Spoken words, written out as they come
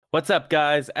What's up,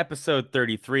 guys? Episode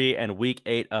 33 and week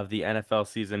 8 of the NFL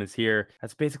season is here.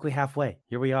 That's basically halfway.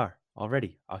 Here we are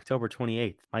already, October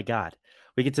 28th. My God.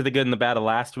 We get to the good and the bad of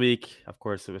last week. Of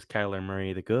course, it was Kyler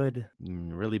Murray, the good,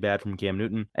 really bad from Cam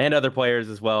Newton, and other players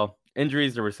as well.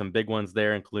 Injuries, there were some big ones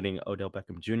there, including Odell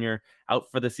Beckham Jr. out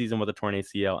for the season with a torn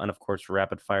ACL. And of course,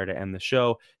 rapid fire to end the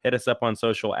show. Hit us up on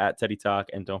social at Teddy Talk,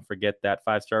 and don't forget that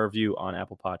 5-star review on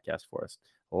Apple Podcast for us.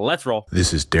 Let's roll.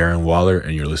 This is Darren Waller,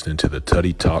 and you're listening to the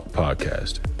Tutty Talk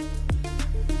Podcast.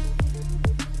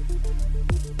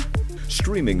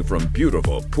 Streaming from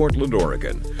beautiful Portland,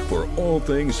 Oregon, for all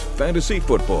things fantasy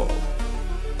football.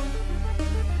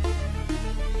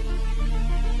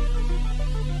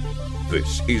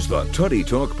 This is the Tutty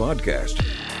Talk Podcast.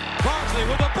 Barkley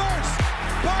with a burst.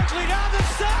 Barkley down the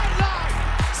sideline.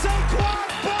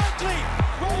 Saquon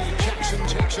Barkley. Jackson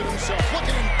takes it himself. Look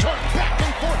at him turn back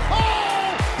and forth. Oh!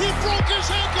 He broke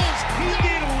his ankles. He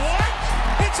did what?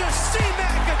 It's a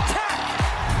C-Mac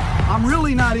attack. I'm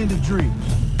really not into dreams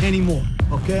anymore,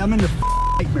 okay? I'm into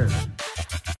nightmares.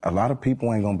 A lot of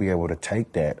people ain't gonna be able to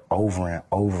take that over and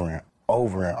over and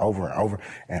over and over and over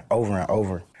and over and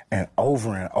over and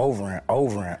over and over and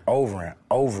over and over and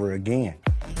over again.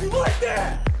 You like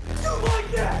that? You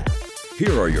like that?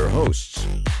 Here are your hosts,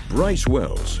 Bryce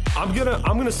Wells, I'm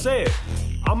gonna say it.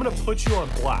 I'm gonna put you on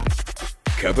blast.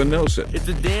 Kevin Nelson, It's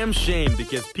a damn shame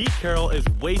because Pete Carroll is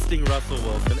wasting Russell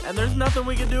Wilson, and there's nothing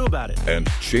we can do about it. and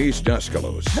Chase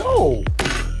Daskalos. No!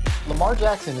 Lamar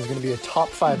Jackson is going to be a top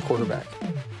 5 quarterback.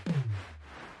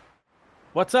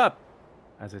 What's up?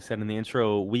 As I said in the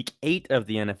intro, week 8 of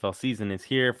the NFL season is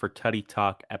here for Tutty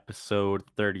Talk episode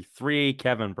 33.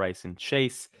 Kevin, Bryce, and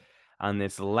Chase on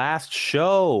this last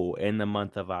show in the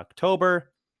month of October.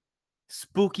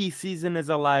 Spooky season is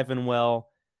alive and well,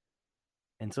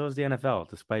 and so is the NFL,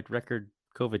 despite record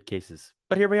COVID cases.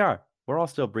 But here we are. We're all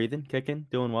still breathing, kicking,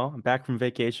 doing well. I'm back from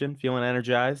vacation, feeling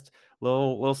energized,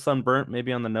 little sunburnt,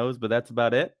 maybe on the nose, but that's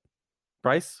about it.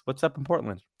 Bryce, what's up in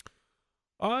Portland?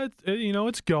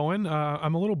 It's going.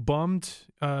 I'm a little bummed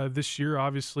this year,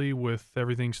 obviously, with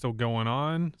everything still going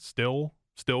on, still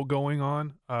going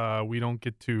on. We don't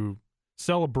get to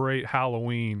celebrate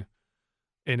Halloween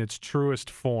in its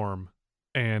truest form.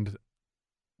 And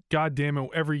God damn it,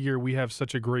 every year we have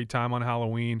such a great time on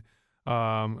Halloween. We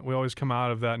always come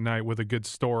out of that night with a good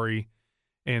story.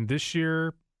 And this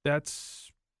year,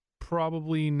 that's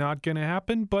probably not going to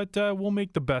happen, but we'll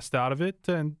make the best out of it.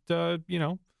 And,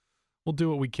 we'll do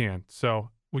what we can. So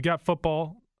we got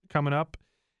football coming up,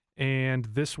 and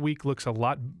this week looks a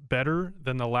lot better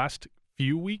than the last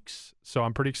few weeks. So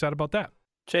I'm pretty excited about that.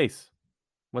 Chase,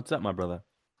 what's up, my brother?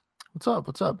 What's up?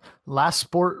 What's up? Last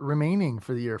sport remaining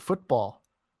for the year, football.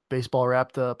 Baseball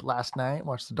wrapped up last night.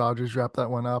 Watched the Dodgers wrap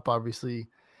that one up. Obviously,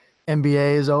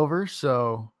 NBA is over,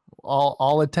 so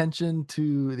all attention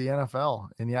to the NFL.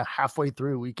 And yeah, halfway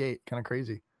through week 8, kind of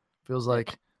crazy. Feels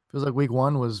like week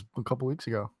 1 was a couple weeks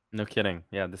ago. No kidding.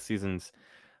 Yeah, this season's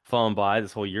flown by.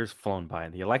 This whole year's flown by.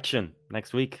 The election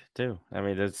next week, too. I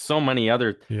mean, there's so many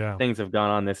other things have gone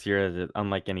on this year, that,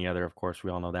 unlike any other, of course,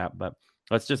 we all know that. But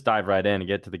let's just dive right in and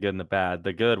get to the good and the bad.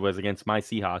 The good was against my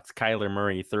Seahawks. Kyler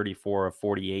Murray, 34 of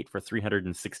 48 for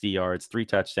 360 yards, 3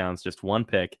 touchdowns, just 1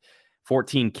 pick,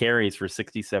 14 carries for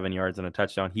 67 yards and a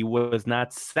touchdown. He was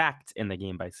not sacked in the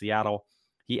game by Seattle.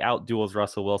 He outduels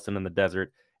Russell Wilson in the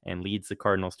desert and leads the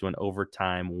Cardinals to an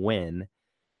overtime win.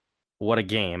 What a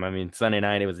game. I mean, Sunday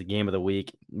night, it was the game of the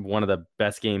week. One of the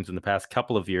best games in the past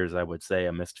couple of years, I would say.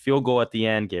 A missed field goal at the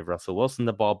end, gave Russell Wilson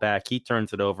the ball back. He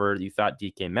turns it over. You thought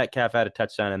DK Metcalf had a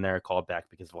touchdown in there, called back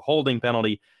because of a holding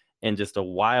penalty, and just a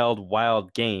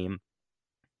wild game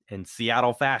in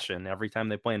Seattle fashion. Every time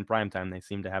they play in primetime, they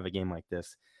seem to have a game like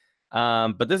this.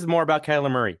 But this is more about Kyler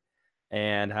Murray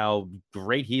and how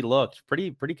great he looked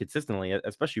pretty consistently,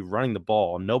 especially running the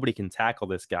ball. Nobody can tackle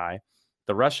this guy.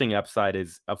 The rushing upside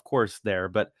is, of course, there,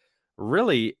 but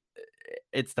really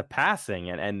it's the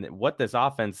passing and what this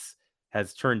offense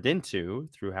has turned into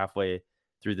through halfway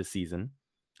through the season.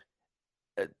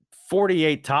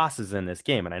 48 tosses in this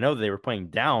game, and I know they were playing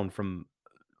down from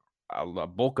a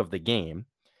bulk of the game,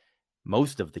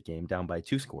 most of the game, down by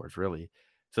 2 scores, really.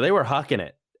 So they were hucking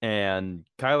it, and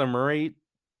Kyler Murray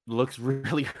looks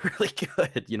really, really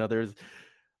good. There's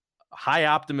high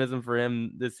optimism for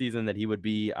him this season that he would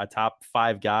be a top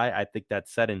 5 guy. I think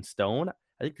that's set in stone.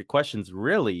 I think the question's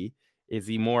really, is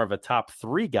he more of a top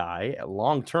 3 guy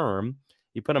long term?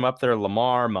 You put him up there,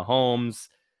 Lamar, Mahomes.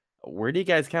 Where do you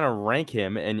guys kind of rank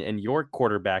him and your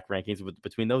quarterback rankings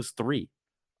between those 3?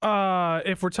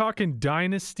 If we're talking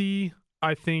dynasty,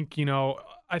 I think,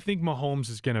 I think Mahomes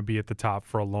is going to be at the top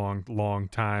for a long, long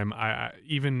time.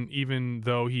 Even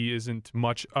though he isn't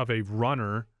much of a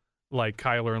runner like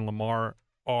Kyler and Lamar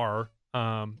are,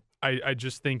 I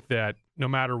just think that no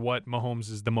matter what,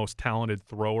 Mahomes is the most talented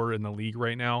thrower in the league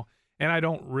right now, and I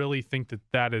don't really think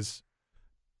that is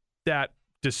that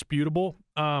disputable.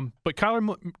 But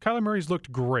Kyler Murray's looked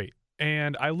great,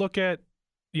 and I look at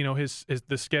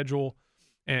the schedule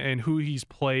and who he's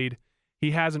played.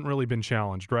 He hasn't really been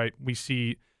challenged, right? We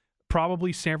see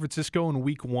probably San Francisco in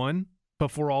week 1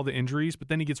 before all the injuries, but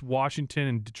then he gets Washington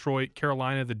and Detroit,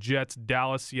 Carolina, the Jets,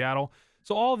 Dallas, Seattle.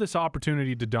 So all this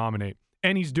opportunity to dominate,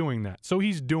 and he's doing that. So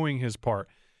he's doing his part,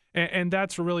 and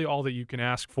that's really all that you can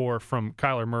ask for from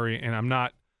Kyler Murray. And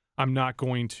I'm not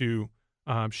going to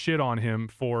shit on him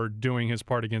for doing his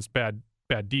part against bad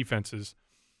defenses.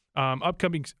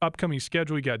 Upcoming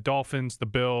schedule, we got Dolphins, the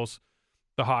Bills,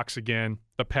 the Hawks again,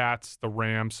 the Pats, the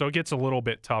Rams. So it gets a little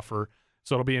bit tougher.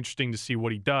 So it'll be interesting to see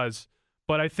what he does.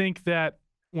 But I think that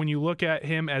when you look at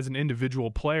him as an individual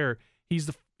player,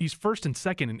 he's first and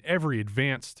second in every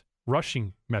advanced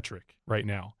rushing metric right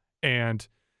now. And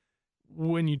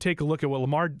when you take a look at what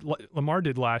Lamar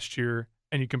did last year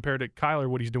and you compare to Kyler,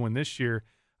 what he's doing this year,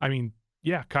 I mean,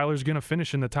 yeah, Kyler's going to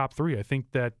finish in the top 3. I think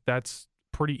that's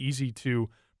pretty easy to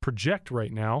project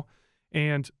right now.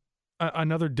 And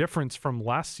another difference from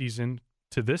last season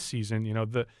to this season,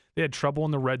 they had trouble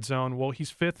in the red zone. Well,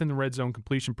 he's 5th in the red zone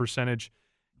completion percentage.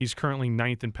 He's currently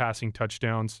 9th in passing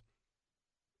touchdowns.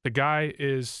 The guy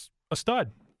is a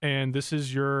stud, and this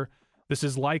is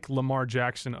like Lamar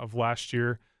Jackson of last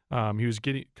year.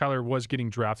 Kyler was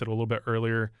getting drafted a little bit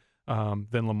earlier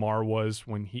than Lamar was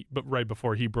but right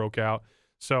before he broke out.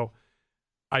 So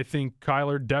I think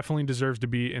Kyler definitely deserves to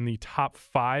be in the top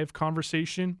 5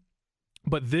 conversation.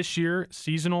 But this year,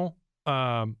 seasonal,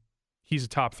 he's a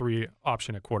top 3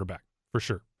 option at quarterback for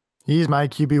sure. He's my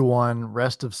QB1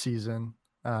 rest of season,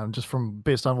 just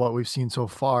based on what we've seen so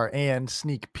far. And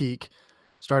sneak peek,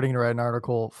 starting to write an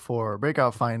article for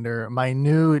Breakout Finder. My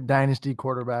new dynasty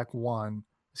quarterback 1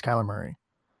 is Kyler Murray.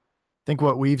 I think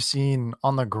what we've seen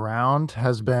on the ground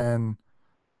has been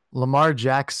Lamar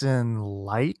Jackson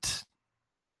light-ish.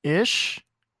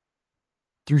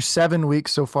 Through 7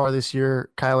 weeks so far this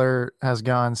year, Kyler has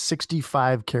gone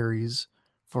 65 carries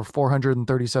for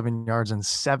 437 yards and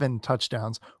 7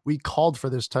 touchdowns. We called for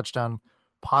this touchdown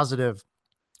positive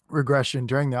regression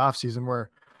during the offseason where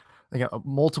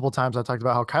multiple times I talked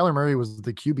about how Kyler Murray was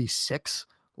the QB6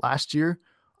 last year,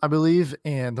 I believe,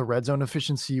 and the red zone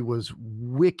efficiency was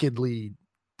wickedly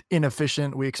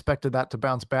inefficient. We expected that to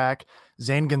bounce back.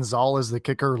 Zane Gonzalez, the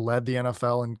kicker, led the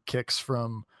NFL in kicks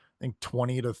from I think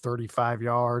 20 to 35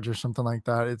 yards or something like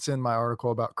that. It's in my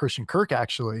article about Christian Kirk,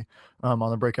 actually,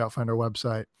 on the Breakout Finder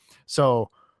website.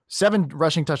 So 7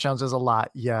 rushing touchdowns is a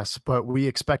lot, yes, but we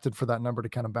expected for that number to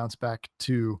kind of bounce back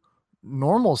to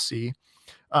normalcy.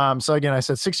 So again, I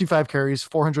said 65 carries,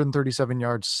 437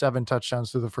 yards, 7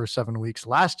 touchdowns through the first 7 weeks.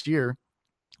 Last year,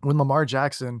 when Lamar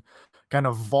Jackson kind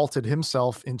of vaulted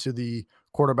himself into the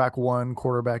quarterback 1,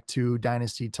 quarterback 2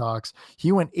 dynasty talks,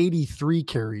 he went 83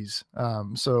 carries.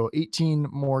 So 18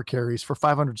 more carries for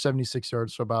 576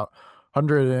 yards. So about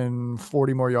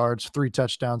 140 more yards, 3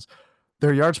 touchdowns.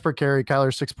 Their yards per carry,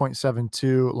 Kyler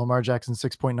 6.72, Lamar Jackson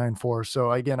 6.94.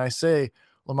 So again, I say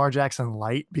Lamar Jackson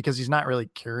light because he's not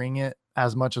really carrying it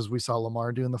as much as we saw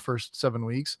Lamar do in the first 7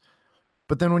 weeks.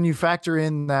 But then when you factor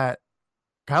in that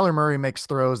Kyler Murray makes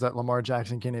throws that Lamar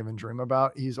Jackson can't even dream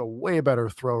about, he's a way better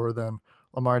thrower than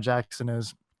Lamar Jackson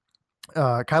is.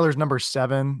 Kyler's number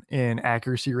 7 in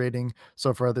accuracy rating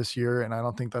so far this year, and I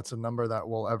don't think that's a number that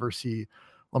we'll ever see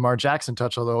Lamar Jackson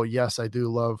touch, although, yes, I do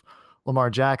love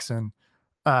Lamar Jackson.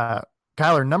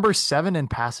 Kyler, number 7 in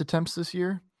pass attempts this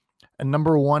year and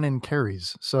number 1 in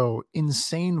carries. So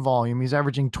insane volume. He's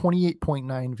averaging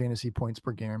 28.9 fantasy points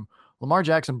per game. Lamar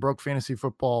Jackson broke fantasy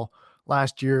football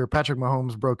last year. Patrick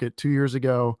Mahomes broke it 2 years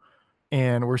ago,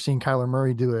 and we're seeing Kyler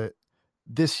Murray do it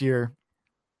this year.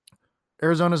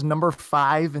 Arizona's number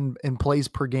 5 in plays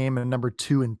per game and number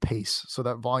 2 in pace. So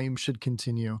that volume should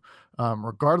continue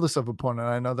regardless of opponent.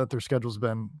 I know that their schedule's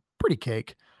been pretty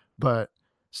cake, but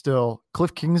still,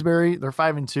 Cliff Kingsbury, they're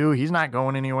 5-2. He's not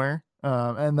going anywhere.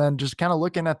 And then just kind of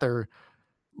looking at their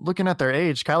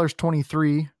age, Kyler's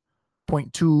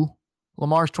 23.2,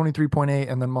 Lamar's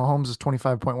 23.8, and then Mahomes is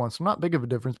 25.1. So not big of a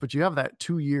difference, but you have that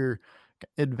 2-year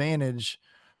advantage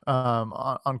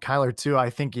on Kyler too. I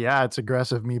think, yeah, it's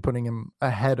aggressive me putting him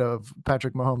ahead of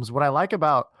Patrick Mahomes. What I like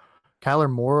about Kyler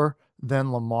more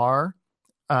than Lamar,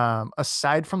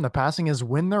 aside from the passing, is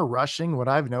when they're rushing, what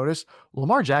I've noticed,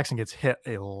 Lamar Jackson gets hit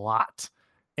a lot.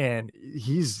 And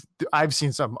I've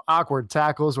seen some awkward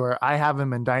tackles where I have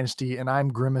him in Dynasty and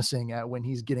I'm grimacing at when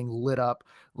he's getting lit up,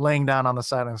 laying down on the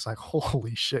side. And it's like,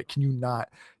 holy shit, can you not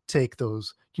take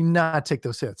those? Can you not take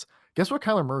those hits? Guess what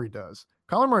Kyler Murray does?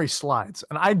 Kyler Murray slides.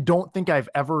 And I don't think I've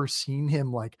ever seen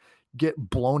him like get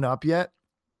blown up yet.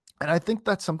 And I think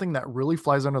that's something that really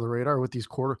flies under the radar with these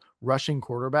rushing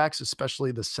quarterbacks,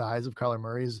 especially the size of Kyler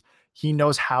Murray. Is he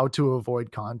knows how to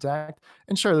avoid contact.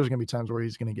 And sure, there's going to be times where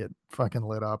he's going to get fucking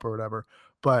lit up or whatever.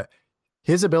 But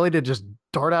his ability to just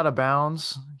dart out of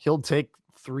bounds, he'll take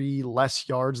 3 less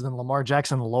yards than Lamar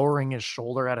Jackson, lowering his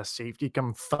shoulder at a safety,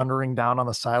 come thundering down on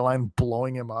the sideline,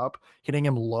 blowing him up, hitting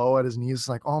him low at his knees. It's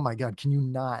like, oh my God, can you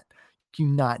not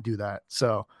do that?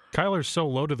 So Kyler's so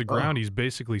low to the ground, he's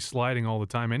basically sliding all the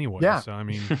time anyway. Yeah. So, I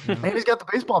mean, and he's got the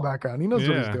baseball background. He knows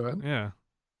what he's doing. Yeah.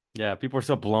 Yeah. People are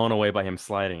so blown away by him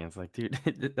sliding. It's like, dude,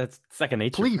 that's second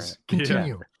nature. Please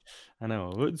continue. Yeah. I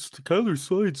know. Kyler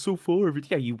slides so far.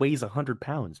 Yeah, he weighs 100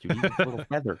 pounds, dude. He's a little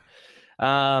feather.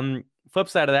 Flip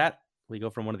side of that, we go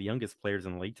from one of the youngest players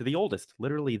in the league to the oldest,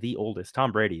 literally the oldest.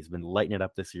 Tom Brady has been lighting it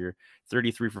up this year.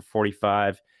 33 for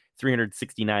 45,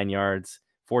 369 yards,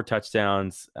 4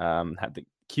 touchdowns, had the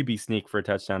QB sneak for a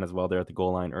touchdown as well there at the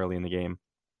goal line early in the game.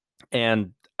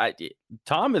 And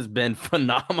Tom has been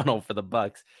phenomenal for the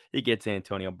Bucs. He gets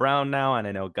Antonio Brown now, and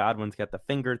I know Godwin's got the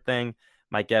finger thing.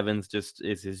 Mike Evans just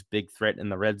is his big threat in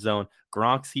the red zone.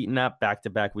 Gronk's heating up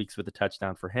back-to-back weeks with a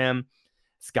touchdown for him.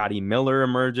 Scotty Miller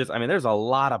emerges. I mean, there's a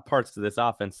lot of parts to this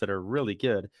offense that are really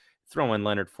good. Throw in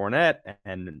Leonard Fournette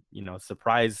and,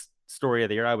 surprise story of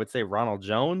the year, I would say Ronald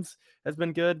Jones has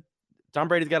been good. Tom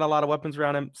Brady's got a lot of weapons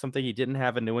around him, something he didn't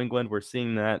have in New England. We're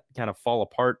seeing that kind of fall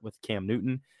apart with Cam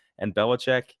Newton and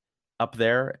Belichick up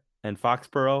there and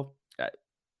Foxborough.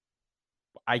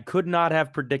 I could not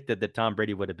have predicted that Tom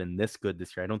Brady would have been this good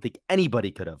this year. I don't think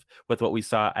anybody could have with what we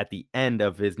saw at the end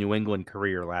of his New England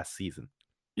career last season.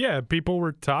 Yeah, people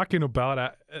were talking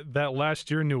about that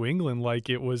last year in New England like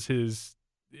it was his,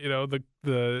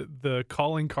 the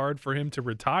calling card for him to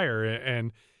retire.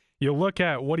 And you look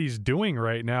at what he's doing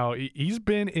right now, he's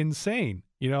been insane.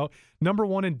 Number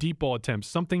 1 in deep ball attempts,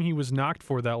 something he was knocked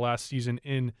for that last season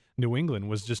in New England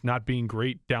was just not being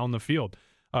great down the field.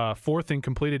 4th in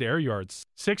completed air yards,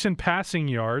 6th in passing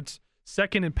yards,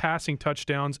 2nd in passing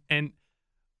touchdowns, and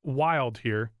wild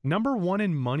here, number 1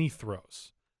 in money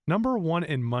throws. Number 1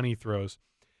 in money throws.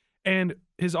 And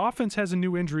his offense has a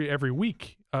new injury every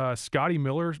week. Scotty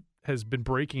Miller has been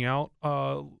breaking out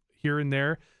here and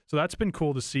there. So that's been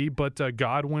cool to see. But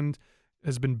Godwin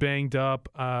has been banged up.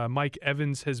 Mike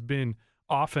Evans has been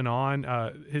off and on.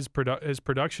 His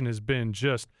production has been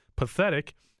just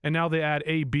pathetic. And now they add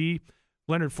AB.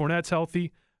 Leonard Fournette's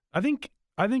healthy. I think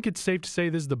it's safe to say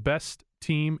this is the best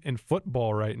team in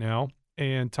football right now.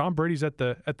 And Tom Brady's at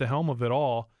the helm of it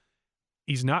all.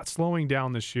 He's not slowing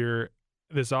down this year.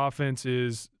 This offense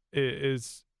is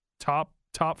top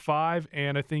 5,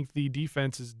 and I think the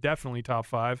defense is definitely top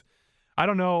 5. I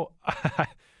don't know.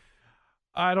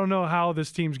 I don't know how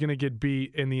this team's going to get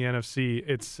beat in the NFC.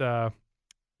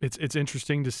 It's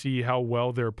interesting to see how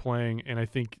well they're playing, and I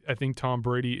think Tom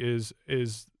Brady is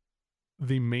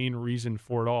the main reason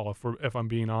for it all. If I'm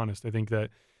being honest, I think that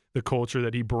the culture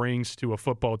that he brings to a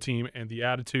football team and the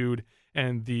attitude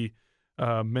and the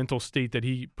mental state that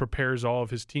he prepares all of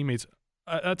his teammates.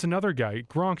 That's another guy.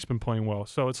 Gronk's been playing well.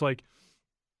 So it's like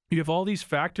you have all these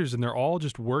factors and they're all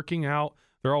just working out.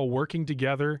 They're all working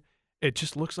together. It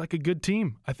just looks like a good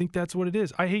team. I think that's what it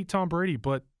is. I hate Tom Brady,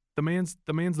 but the man's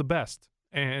the best.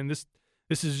 And this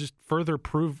is just further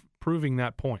proving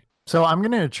that point. So I'm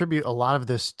going to attribute a lot of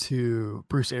this to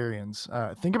Bruce Arians.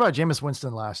 Think about Jameis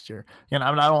Winston last year. And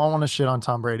I don't want to shit on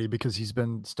Tom Brady because he's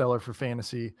been stellar for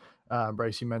fantasy.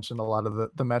 Bryce, you mentioned a lot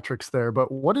of the metrics there,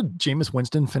 but what did Jameis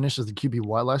Winston finish as the QB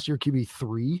last year?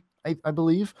 QB3, I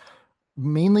believe,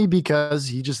 mainly because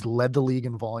he just led the league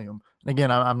in volume. And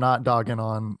again, I'm not dogging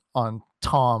on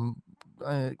Tom.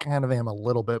 I kind of am a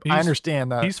little bit. I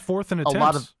understand that he's 4th in attempts. A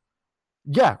lot of,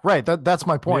 yeah, right. That's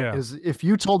my point. Yeah. Is if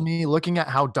you told me looking at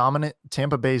how dominant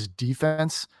Tampa Bay's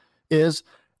defense is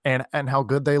and how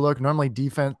good they look, normally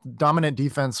dominant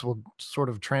defense will sort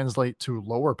of translate to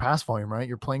lower pass volume, right?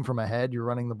 You're playing from ahead, you're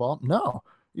running the ball. No,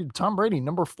 Tom Brady,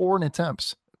 number 4 in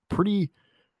attempts, pretty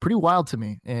wild to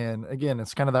me. And again,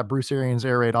 it's kind of that Bruce Arians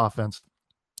air raid offense.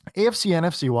 AFC,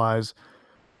 NFC wise,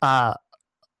 I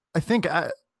think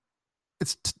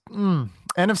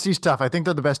NFC's tough. I think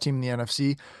they're the best team in the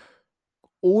NFC.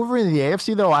 Over in the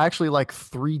AFC, though, I actually like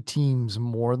 3 teams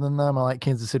more than them. I like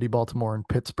Kansas City, Baltimore, and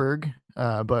Pittsburgh.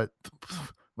 But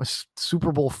my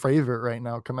Super Bowl favorite right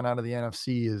now coming out of the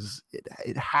NFC is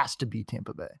it has to be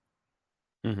Tampa Bay.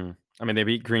 Mm-hmm. I mean, they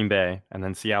beat Green Bay, and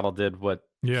then Seattle did what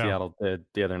Seattle did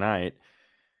the other night.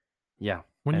 Yeah,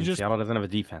 Seattle doesn't have a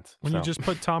defense. When you just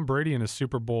put Tom Brady in a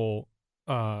Super Bowl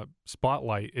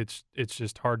spotlight, it's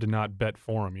just hard to not bet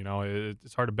for him.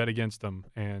 It's hard to bet against him,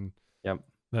 and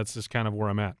that's just kind of where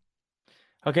I'm at.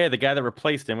 Okay, the guy that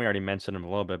replaced him, we already mentioned him a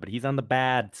little bit, but he's on the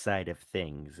bad side of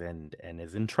things and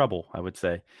is in trouble, I would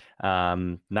say.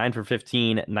 9 for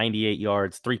 15, 98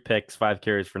 yards, 3 picks, 5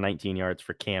 carries for 19 yards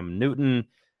for Cam Newton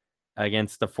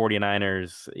against the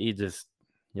 49ers.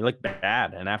 You look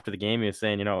bad. And after the game, he was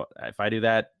saying, if I do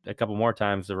that a couple more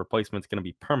times, the replacement's going to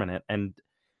be permanent. And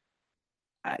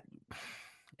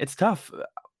it's tough.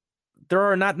 There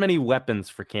are not many weapons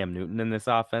for Cam Newton in this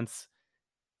offense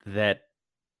that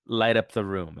light up the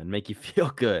room and make you feel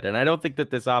good. And I don't think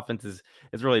that this offense is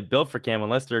really built for Cam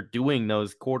unless they're doing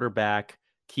those quarterback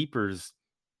keepers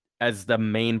as the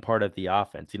main part of the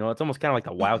offense. It's almost kind of like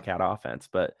the Wildcat offense,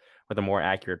 but with a more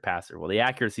accurate passer. Well, the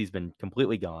accuracy's been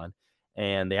completely gone,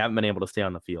 and they haven't been able to stay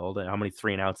on the field. And how many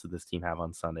 3-and-outs did this team have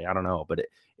on Sunday? I don't know, but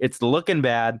it's looking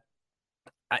bad.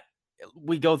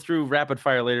 We go through rapid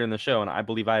fire later in the show, and I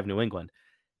believe I have New England.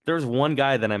 There's one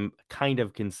guy that I'm kind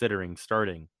of considering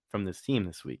starting from this team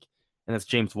this week, and that's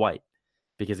James White,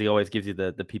 because he always gives you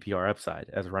the PPR upside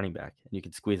as a running back, and you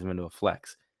can squeeze him into a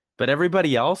flex. But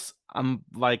everybody else, I'm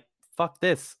like, fuck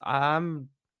this.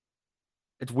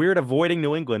 It's weird avoiding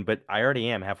New England, but I already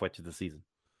am halfway through the season.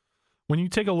 When you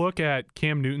take a look at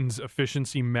Cam Newton's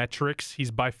efficiency metrics, he's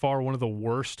by far one of the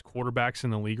worst quarterbacks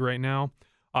in the league right now.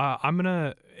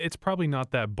 It's probably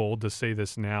not that bold to say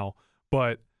this now,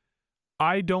 but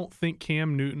I don't think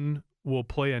Cam Newton will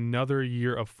play another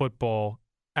year of football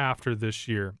after this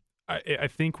year. I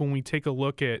think when we take a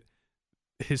look at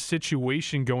his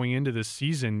situation going into this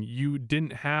season, you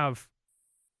didn't have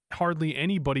hardly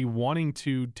anybody wanting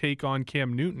to take on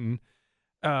Cam Newton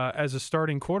as a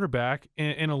starting quarterback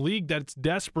in a league that's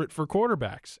desperate for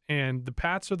quarterbacks. And the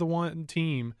Pats are the one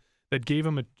team that gave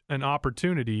him an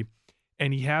opportunity,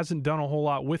 and he hasn't done a whole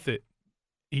lot with it.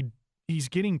 He's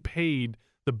getting paid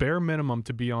the bare minimum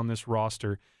to be on this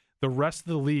roster. The rest of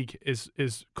the league is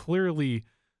clearly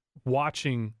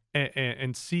watching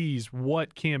and sees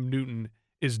what Cam Newton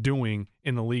is doing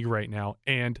in the league right now,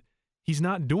 and he's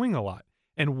not doing a lot.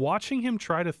 And watching him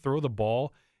try to throw the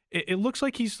ball, it looks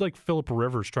like he's like Phillip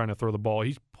Rivers trying to throw the ball.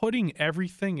 He's putting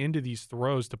everything into these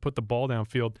throws to put the ball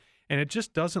downfield, and it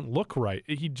just doesn't look right.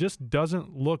 He just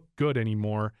doesn't look good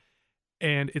anymore,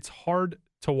 and it's hard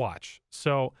to watch.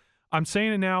 So I'm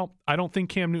saying it now. I don't think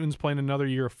Cam Newton's playing another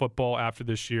year of football after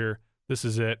this year. This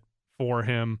is it for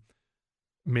him.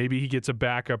 Maybe he gets a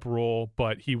backup role,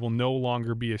 but he will no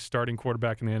longer be a starting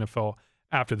quarterback in the NFL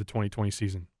after the 2020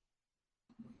 season.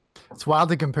 It's wild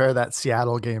to compare that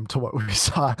Seattle game to what we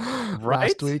saw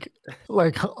last week.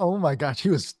 Like, oh my gosh, he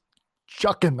was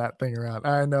chucking that thing around.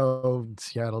 I know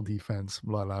Seattle defense,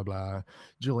 blah, blah, blah.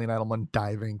 Julian Edelman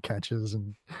diving catches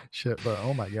and shit. But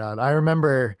oh my God. I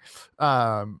remember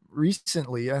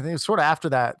recently, I think it was sort of after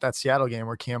that Seattle game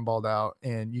where Cam balled out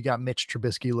and you got Mitch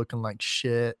Trubisky looking like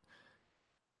shit.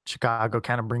 Chicago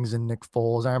kind of brings in Nick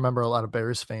Foles. I remember a lot of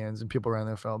Bears fans and people around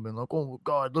the NFL being like, oh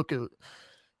God, look at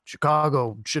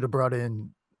Chicago should have brought in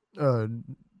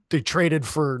they traded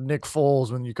for Nick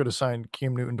Foles when you could have signed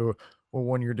Cam Newton to a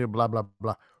 1-year deal, blah, blah,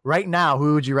 blah. Right now,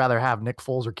 who would you rather have, Nick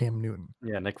Foles or Cam Newton?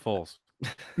 Yeah, Nick Foles.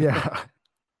 Yeah.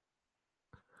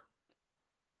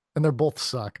 And they're both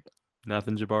suck.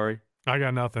 Nothing, Jabari? I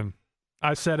got nothing.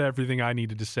 I said everything I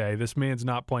needed to say. This man's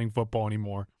not playing football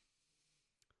anymore.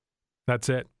 That's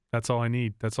it. That's all I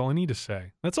need. That's all I need to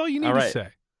say. That's all you need to say.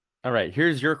 All right.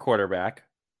 Here's your quarterback,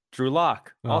 Drew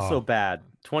Lock. Also bad.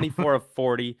 24 of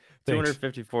 40,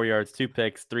 254 yards, 2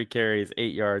 picks, 3 carries,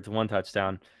 8 yards, 1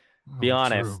 touchdown. Be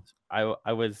honest. I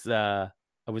was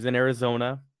in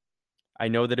Arizona. I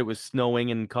know that it was snowing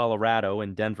in Colorado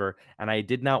and Denver, and I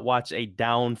did not watch a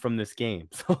down from this game.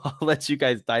 So I'll let you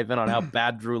guys dive in on how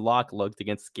bad Drew Lock looked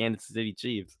against Kansas City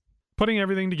Chiefs. Putting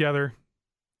everything together,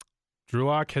 Drew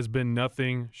Lock has been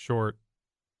nothing short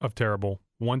of terrible.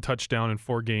 1 touchdown in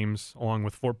 4 games, along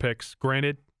with 4 picks.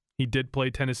 Granted, he did play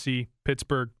Tennessee,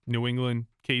 Pittsburgh, New England,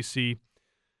 KC.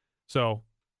 So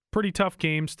pretty tough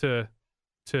games to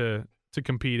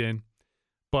compete in.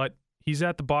 But he's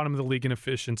at the bottom of the league in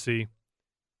efficiency,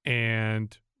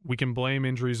 and we can blame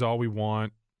injuries all we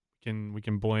want. We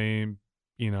can blame,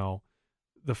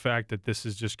 the fact that this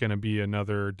is just going to be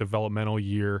another developmental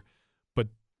year. But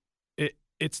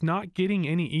it's not getting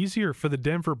any easier for the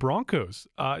Denver Broncos.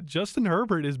 Justin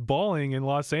Herbert is balling in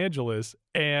Los Angeles,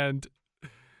 and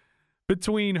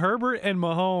between Herbert and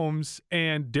Mahomes,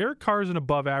 and Derek Carr's an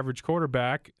above-average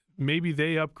quarterback, maybe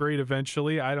they upgrade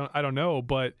eventually. I don't know,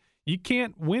 but you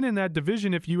can't win in that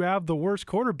division if you have the worst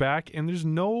quarterback, and there's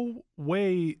no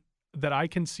way that I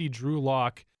can see Drew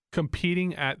Lock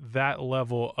competing at that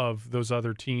level of those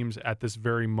other teams at this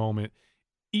very moment,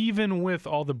 even with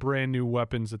all the brand new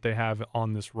weapons that they have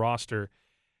on this roster.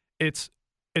 It's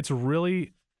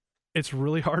really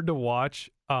hard to watch.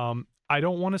 I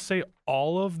don't want to say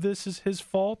all of this is his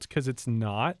fault, because it's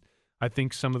not. I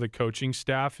think some of the coaching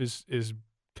staff is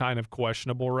kind of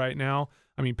questionable right now.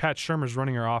 I mean, Pat Shurmur's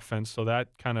running our offense, so that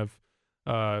kind of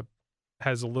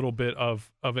has a little bit of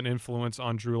an influence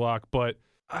on Drew Lock. But,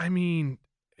 I mean,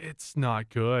 it's not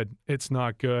good. It's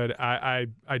not good. I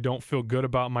don't feel good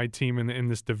about my team in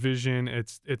this division.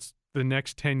 It's the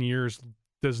next 10 years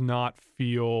does not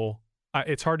feel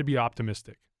it's hard to be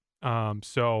optimistic.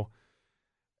 So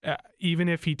even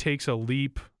if he takes a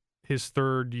leap his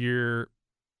third year,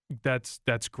 that's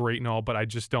great and all, but I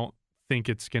just don't think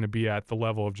it's going to be at the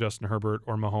level of Justin Herbert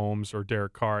or Mahomes or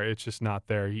Derek Carr. It's just not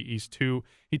there. He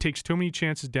takes too many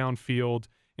chances downfield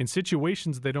in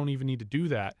situations they don't even need to do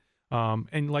that.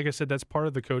 And like I said, that's part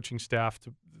of the coaching staff.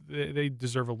 They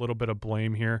deserve a little bit of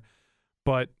blame here.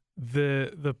 But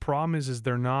the problem is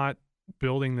they're not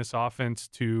building this offense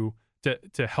to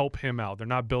help him out. They're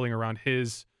not building around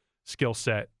his skill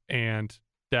set, and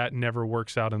that never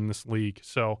works out in this league.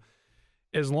 So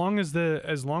as long as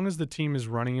the team is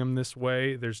running him this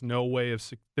way, there's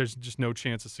just no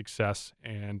chance of success.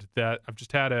 And that I've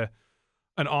just had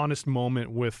an honest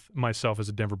moment with myself as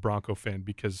a Denver Bronco fan,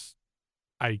 because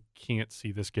I can't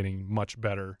see this getting much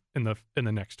better in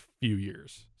the next few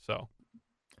years. So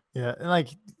yeah, and like,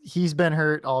 he's been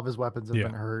hurt, all of his weapons have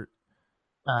been hurt.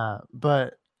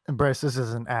 But Bryce, this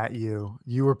isn't at you.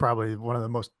 You were probably one of the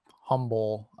most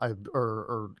humble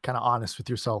or kind of honest with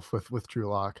yourself with Drew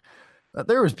Lock.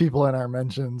 There was people in our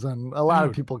mentions and a lot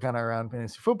of people kind of around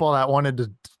fantasy football that wanted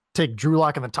to take Drew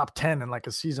Lock in the top 10 in like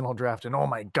a seasonal draft. And oh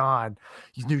my God,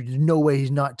 there's no way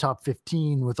he's not top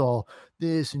 15 with all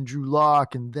this and Drew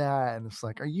Lock and that. And it's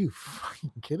like, are you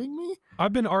fucking kidding me?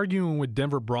 I've been arguing with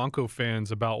Denver Bronco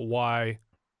fans about why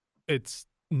it's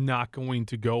not going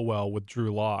to go well with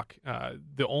Drew Lock.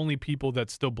 The only people that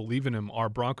still believe in him are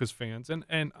Broncos fans.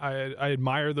 And I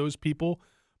admire those people,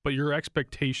 but your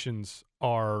expectations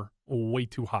are way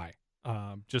too high.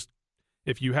 Just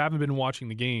if you haven't been watching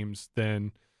the games,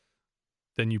 then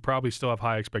you probably still have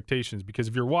high expectations, because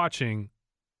if you're watching,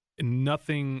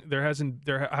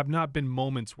 there have not been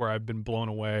moments where I've been blown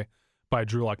away by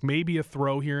Drew Lock. Maybe a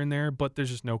throw here and there, but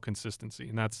there's just no consistency,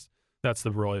 and that's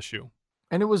the real issue.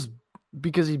 And it was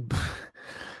because he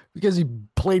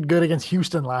played good against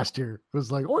Houston last year. It was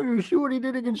like, oh, you see what he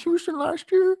did against Houston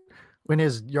last year? When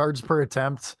his yards per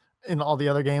attempt in all the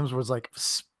other games was like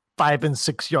 5 and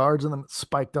 6 yards, and then it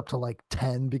spiked up to like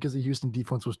 10 because the Houston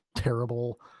defense was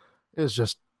terrible. It was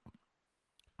just.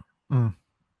 So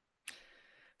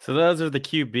those are the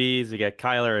QBs. We got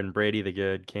Kyler and Brady the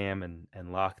good, Cam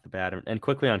and Lock the bad. And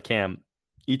quickly on Cam,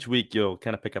 each week you'll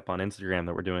kind of pick up on Instagram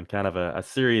that we're doing kind of a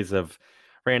series of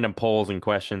random polls and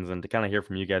questions, and to kind of hear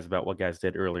from you guys about what guys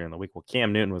did earlier in the week. Well,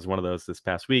 Cam Newton was one of those this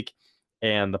past week,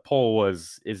 and the poll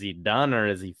was, is he done or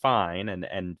is he fine?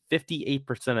 And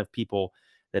 58% of people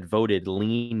that voted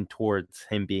lean towards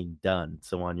him being done.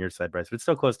 So on your side, Bryce, but it's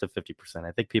still close to 50%.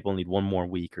 I think people need one more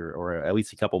week or at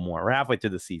least a couple more. We're halfway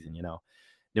through the season,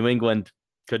 New England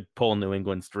could pull New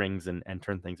England strings and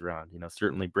turn things around.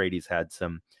 Certainly Brady's had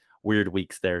some weird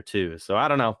weeks there too. So I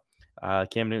don't know.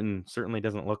 Cam Newton certainly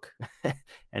doesn't look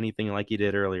anything like he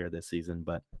did earlier this season.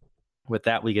 But with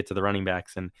that, we get to the running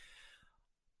backs, and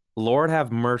Lord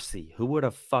have mercy, who would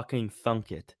have fucking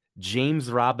thunk it? James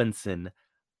Robinson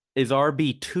is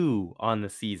RB2 on the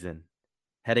season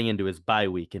heading into his bye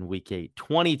week in week 8.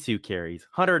 22 carries,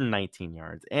 119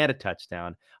 yards, and a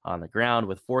touchdown on the ground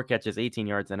with 4 catches, 18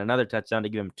 yards, and another touchdown to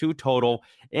give him 2 total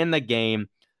in the game.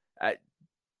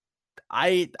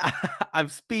 I'm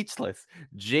speechless.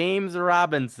 James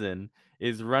Robinson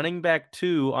is running back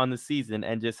 2 on the season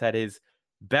and just had his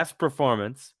best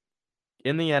performance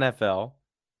in the NFL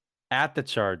at the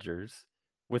Chargers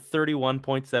with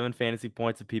 31.7 fantasy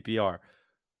points of PPR.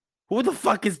 Who the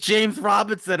fuck is James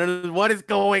Robinson, and what is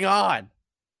going on?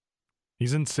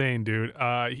 He's insane, dude.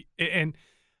 And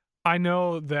I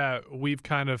know that we've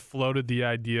kind of floated the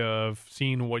idea of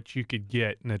seeing what you could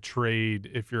get in a trade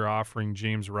if you're offering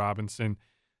James Robinson.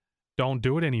 Don't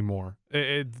do it anymore.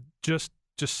 Just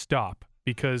stop,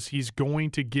 because he's going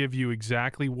to give you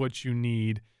exactly what you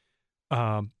need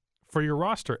for your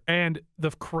roster. And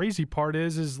the crazy part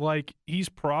is like, he's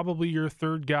probably your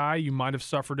third guy. You might have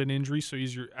suffered an injury, so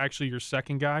he's actually your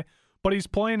second guy, but he's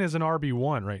playing as an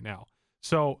RB1 right now.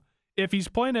 So if he's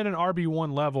playing at an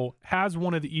RB1 level, has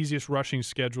one of the easiest rushing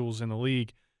schedules in the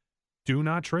league, do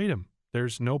not trade him.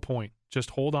 There's no point.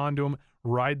 Just hold on to him,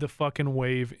 ride the fucking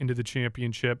wave into the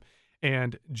championship,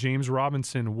 and James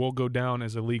Robinson will go down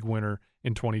as a league winner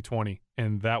in 2020.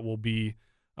 And that will be,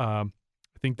 I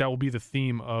think that will be the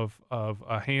theme of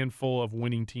a handful of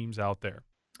winning teams out there.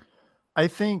 I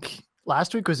think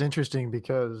last week was interesting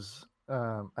because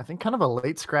I think kind of a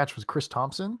late scratch was Chris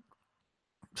Thompson.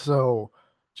 So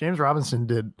James Robinson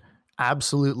did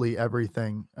absolutely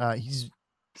everything. He's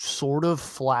sort of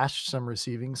flashed some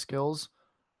receiving skills,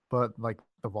 but like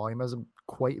the volume hasn't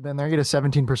quite been there. He had a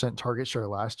 17% target share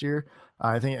last year.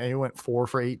 I think he went 4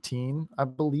 for 18, I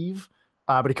believe,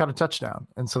 but he caught a touchdown.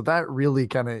 And so that really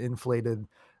kind of inflated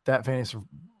that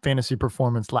fantasy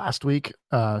performance last week.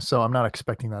 So I'm not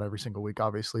expecting that every single week,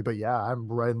 obviously, but yeah, I'm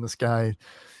riding this guy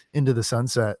into the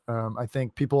sunset. I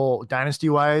think people dynasty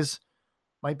wise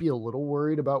might be a little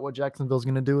worried about what Jacksonville's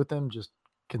going to do with him, just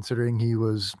considering he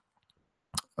was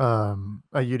a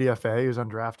UDFA. He was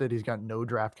undrafted. He's got no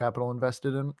draft capital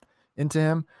invested into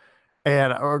him.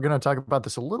 And we're going to talk about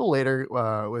this a little later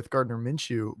with Gardner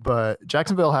Minshew, but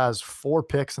Jacksonville has 4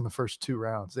 picks in the first 2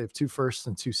 rounds. They have 2 firsts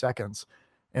and 2 seconds.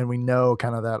 And we know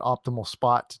kind of that optimal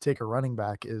spot to take a running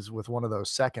back is with one of those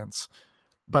seconds.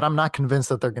 But I'm not convinced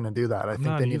that they're going to do that. I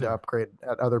think they need to upgrade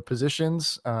at other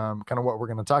positions. Kind of what we're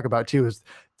going to talk about too is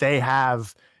they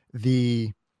have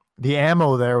the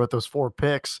ammo there with those 4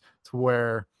 picks to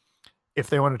where if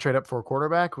they want to trade up for a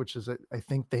quarterback, which is I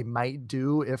think they might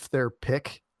do if their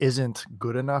pick isn't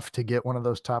good enough to get one of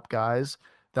those top guys,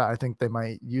 that I think they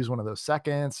might use one of those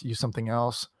seconds, use something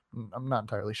else. I'm not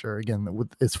entirely sure. Again,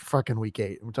 it's fucking week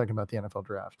 8. We're talking about the NFL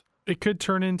draft. It could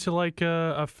turn into like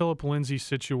a Phillip Lindsay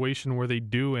situation where they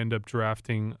do end up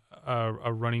drafting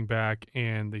a running back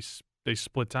and they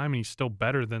split time and he's still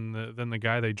better than the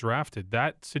guy they drafted.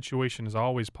 That situation is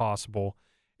always possible.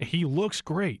 He looks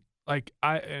great.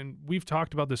 And we've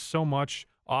talked about this so much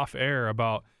off air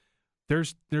about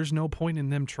there's no point in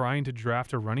them trying to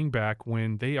draft a running back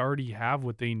when they already have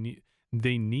what they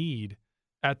need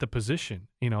at the position.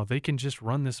 You know, they can just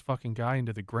run this fucking guy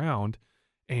into the ground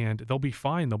and they'll be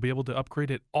fine. They'll be able to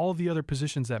upgrade at all the other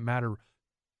positions that matter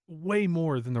way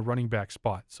more than the running back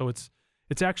spot. So it's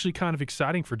actually kind of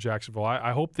exciting for Jacksonville.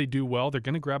 I hope they do well. They're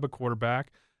going to grab a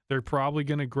quarterback. They're probably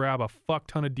going to grab a fuck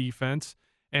ton of defense,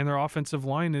 and their offensive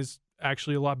line is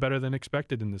actually a lot better than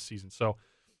expected in this season. So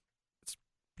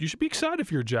you should be excited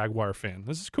if you're a Jaguar fan.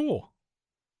 This is cool.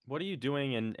 What are you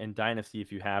doing in Dynasty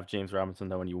if you have James Robinson,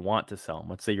 though, and you want to sell him?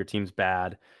 Let's say your team's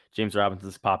bad. James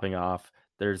Robinson's popping off.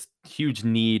 There's huge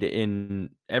need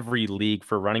in every league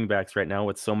for running backs right now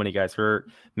with so many guys hurt.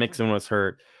 Mixon was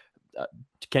hurt.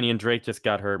 Kenyon Drake just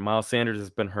got hurt. Miles Sanders has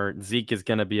been hurt. Zeke is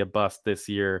going to be a bust this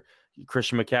year.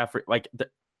 Christian McCaffrey,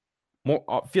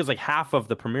 feels like half of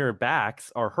the premier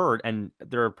backs are hurt, and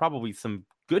there are probably some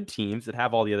good teams that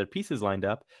have all the other pieces lined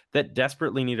up that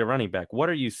desperately need a running back. What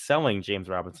are you selling James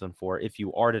Robinson for if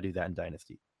you are to do that in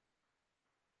Dynasty?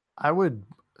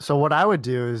 What I would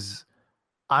do is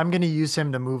I'm going to use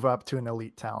him to move up to an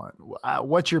elite talent.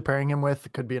 What you're pairing him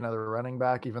with could be another running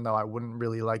back, even though I wouldn't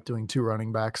really like doing 2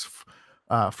 running backs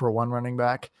for 1 running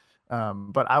back.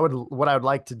 But what I would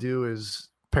like to do is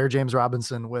pair James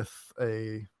Robinson with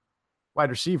a wide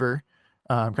receiver,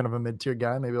 kind of a mid-tier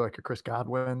guy, maybe like a Chris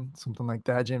Godwin, something like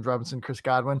that. James Robinson, Chris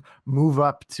Godwin, move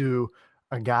up to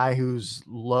a guy who's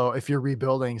low. If you're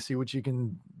rebuilding, see what you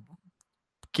can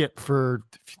get if you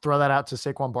throw that out to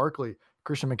Saquon Barkley,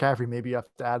 Christian McCaffrey, maybe you have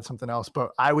to add something else,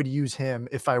 but I would use him.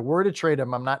 If I were to trade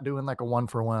him, I'm not doing like a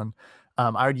 1-for-1.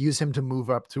 I would use him to move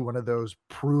up to one of those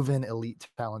proven elite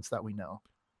talents that we know.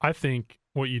 I think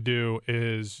what you do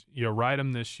is you ride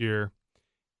him this year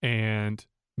and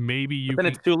maybe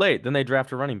it's too late. Then they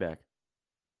draft a running back.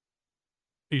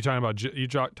 Are you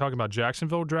talking about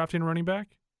Jacksonville drafting a running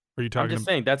back? Or are you talking? I'm just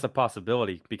saying that's a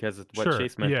possibility because it's what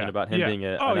Chase mentioned about him being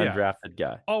an undrafted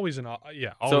guy. Always a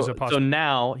possibility. So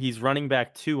now he's running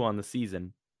back 2 on the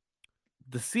season.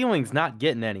 The ceiling's not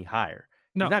getting any higher.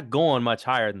 No. He's not going much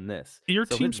higher than this. Your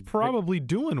team's probably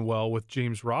doing well with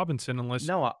James Robinson unless...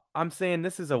 No, I'm saying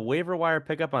this is a waiver wire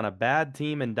pickup on a bad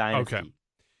team in Dynasty. Okay.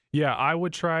 Yeah, I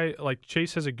would try... Like,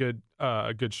 Chase has a good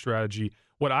strategy.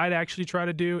 What I'd actually try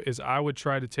to do is I would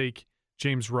try to take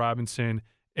James Robinson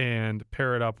and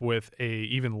pair it up with a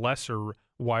even lesser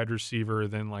wide receiver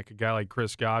than like a guy like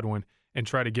Chris Godwin and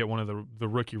try to get one of the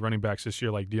rookie running backs this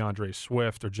year like DeAndre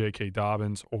Swift or J.K.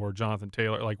 Dobbins or Jonathan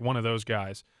Taylor, like one of those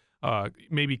guys.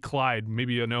 Maybe Clyde,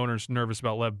 maybe an owner's nervous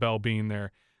about Lev Bell being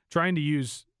there. Trying to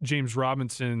use James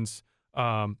Robinson's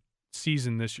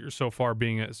season this year so far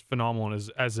being as phenomenal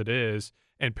as it is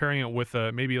and pairing it with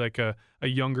maybe like a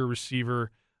younger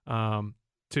receiver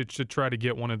to try to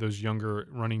get one of those younger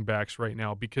running backs right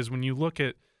now. Because when you look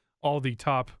at all the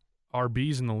top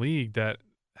RBs in the league that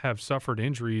have suffered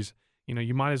injuries,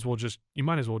 you might as well just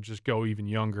go even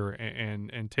younger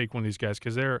and take one of these guys,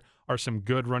 because there are some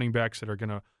good running backs that are going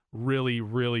to really,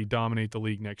 really dominate the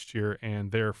league next year,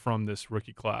 and they're from this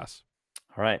rookie class.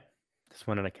 All right. Just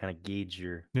wanted to kind of gauge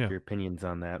your opinions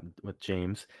on that with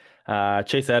James.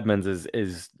 Chase Edmonds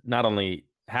is not only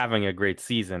having a great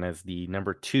season as the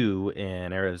number 2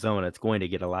 in Arizona, it's going to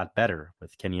get a lot better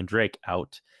with Kenyon Drake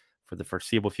out for the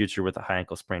foreseeable future with a high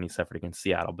ankle sprain he suffered against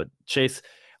Seattle. But Chase,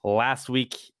 last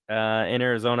week in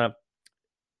Arizona,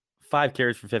 5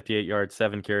 carries for 58 yards,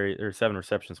 7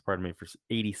 receptions, for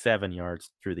 87 yards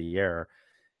through the air.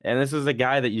 And this is a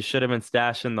guy that you should have been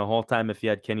stashing the whole time if you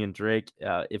had Kenyon Drake.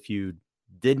 If you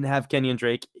didn't have Kenyon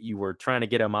Drake, you were trying to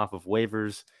get him off of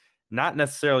waivers, not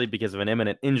necessarily because of an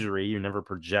imminent injury. You never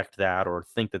project that or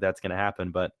think that that's going to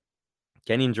happen, but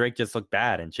Kenyon Drake just looked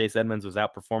bad, and Chase Edmonds was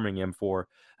outperforming him for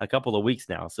a couple of weeks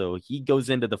now. So he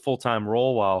goes into the full-time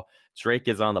role while Drake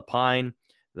is on the pine.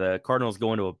 The Cardinals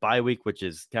go into a bye week, which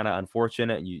is kind of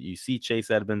unfortunate. You see Chase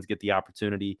Edmonds get the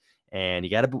opportunity, and you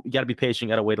got to be patient,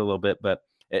 got to wait a little bit, but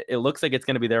it looks like it's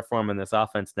going to be there for him in this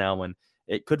offense now, and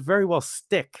it could very well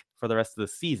stick for the rest of the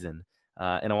season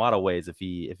in a lot of ways if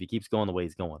he keeps going the way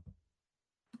he's going.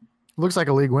 Looks like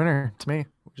a league winner to me.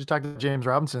 We just talked to James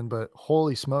Robinson, but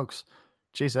holy smokes,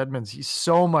 Chase Edmonds, he's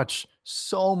so much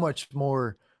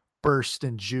more burst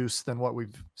and juice than what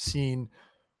we've seen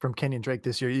from Kenyon Drake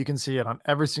this year. You can see it on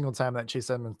every single time that Chase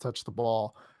Edmonds touched the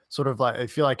ball. Sort of like, I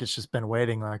feel like it's just been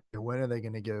waiting, like, when are they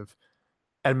going to give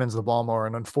Edmonds the ball more?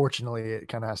 And unfortunately, it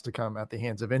kind of has to come at the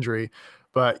hands of injury.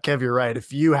 But Kev, you're right.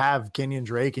 If you have Kenyon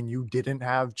Drake and you didn't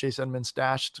have Chase Edmonds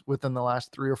stashed within the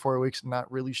last 3 or 4 weeks,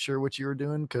 not really sure what you were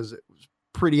doing, because it was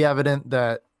pretty evident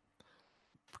that,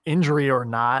 injury or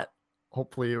not,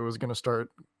 hopefully it was going to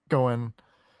start going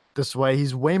this way.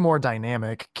 He's way more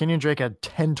dynamic. Kenyon Drake had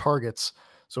 10 targets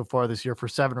so far this year for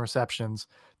 7 receptions.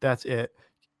 That's it.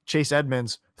 Chase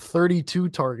Edmonds, 32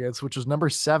 targets, which was number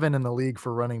 7 in the league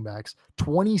for running backs,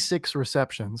 26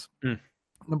 receptions,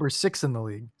 number 6 in the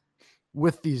league.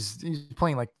 With these, he's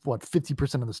playing like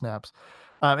 50% of the snaps.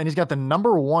 And he's got the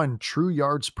number 1 true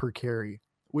yards per carry,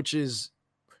 which is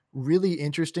really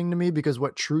interesting to me, because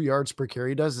what true yards per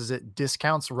carry does is it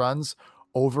discounts runs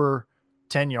over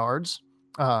 10 yards.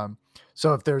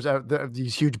 So if there's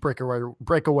these huge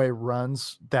breakaway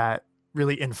runs that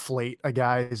really inflate a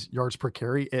guy's yards per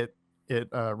carry, it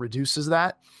reduces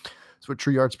that. That's what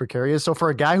true yards per carry is. So for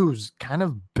a guy who's kind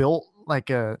of built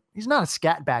like he's not a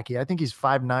scat backy. I think he's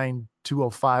 5'9",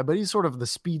 205, but he's sort of the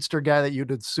speedster guy that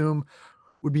you'd assume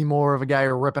would be more of a guy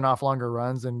ripping off longer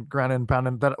runs and ground and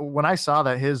pounding. But when I saw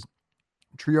that his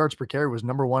true yards per carry was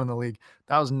number 1 in the league,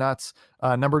 that was nuts.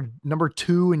 Number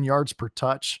 2 in yards per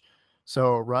touch.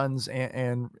 So runs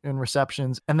and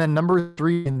receptions, and then number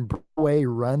 3 in breakaway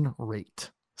run rate.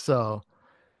 So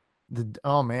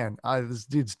this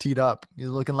dude's teed up. He's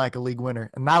looking like a league winner,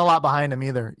 and not a lot behind him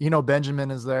either. Benjamin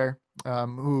is there,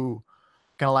 who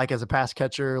kind of like as a pass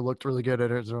catcher looked really good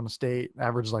at Arizona State,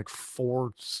 averaged like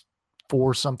four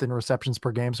something receptions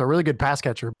per game. So a really good pass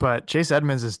catcher, but Chase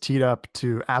Edmonds is teed up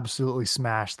to absolutely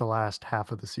smash the last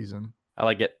half of the season. I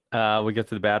like it. We get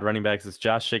to the bad running backs. It's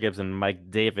Josh Jacobs and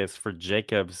Mike Davis for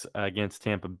Jacobs against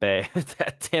Tampa Bay.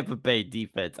 That Tampa Bay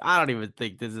defense, I don't even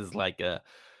think this is like I've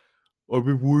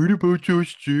been worried about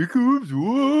Josh Jacobs.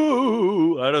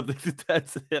 Whoa. I don't think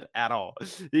that's it at all.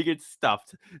 He gets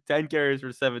stuffed. 10 carries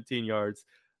for 17 yards,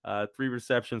 3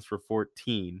 receptions for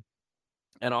 14.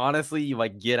 And honestly, you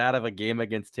get out of a game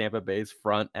against Tampa Bay's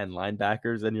front and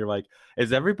linebackers, and you're like,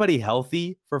 is everybody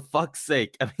healthy? For fuck's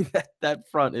sake. I mean, that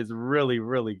front is really,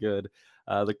 really good.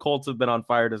 The Colts have been on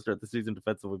fire to start the season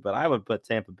defensively, but I would put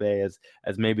Tampa Bay as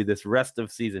maybe this rest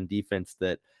of season defense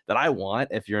that I want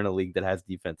if you're in a league that has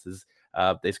defenses.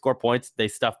 They score points, they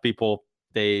stuff people,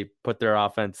 they put their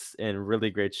offense in really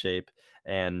great shape.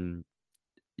 And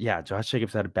yeah, Josh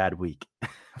Jacobs had a bad week.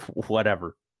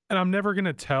 Whatever. And I'm never going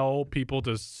to tell people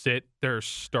to sit their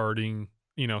starting,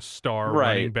 star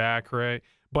running back, right?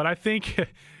 But I think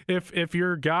if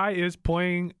your guy is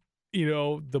playing,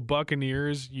 the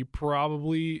Buccaneers, you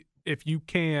probably, if you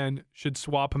can, should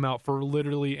swap him out for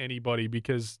literally anybody,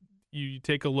 because you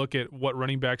take a look at what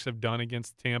running backs have done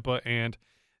against Tampa, and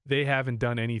they haven't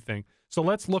done anything. So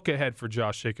let's look ahead for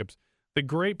Josh Jacobs. The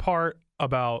great part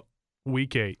about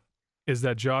Week 8 is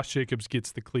that Josh Jacobs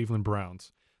gets the Cleveland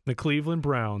Browns. The Cleveland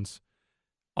Browns,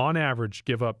 on average,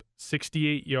 give up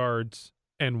 68 yards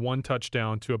and 1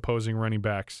 touchdown to opposing running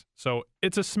backs. So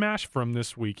it's a smash from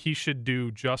this week. He should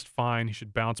do just fine. He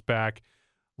should bounce back.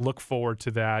 Look forward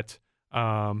to that.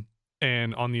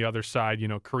 And on the other side,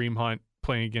 Kareem Hunt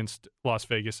playing against Las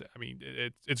Vegas, I mean,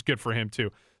 it's good for him too.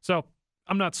 So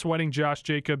I'm not sweating Josh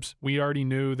Jacobs. We already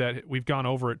knew that. We've gone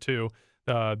over it too,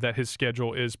 that his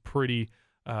schedule is pretty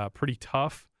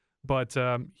tough, but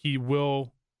he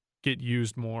will get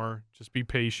used more. Just be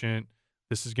patient.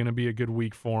 This is going to be a good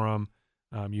week for him.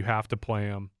 You have to play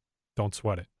him. Don't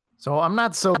sweat it. So I'm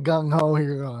not so gung-ho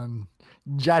here on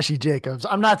Joshy Jacobs.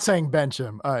 I'm not saying bench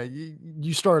him.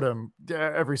 You start him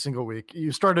every single week.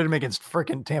 You started him against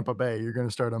freaking Tampa Bay. You're going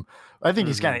to start him. I think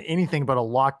he's kind of anything but a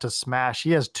lock to smash.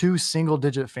 He has 2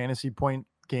 single-digit fantasy point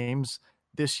games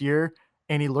this year,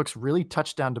 and he looks really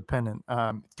touchdown dependent.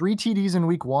 3 TDs in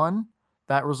week 1.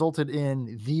 That resulted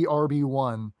in the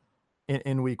RB1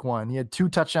 in week 1. He had 2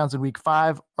 touchdowns in week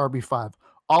 5, RB5.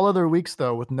 All other weeks,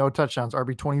 though, with no touchdowns,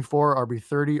 RB24,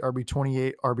 RB30,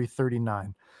 RB28,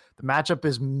 RB39. The matchup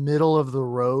is middle of the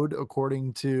road,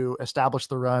 according to Establish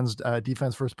the Run's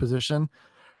defense first position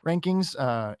rankings,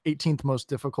 18th most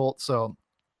difficult. So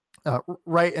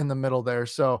right in the middle there.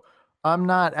 So I'm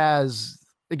not as,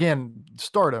 again,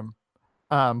 start him,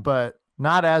 but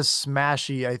not as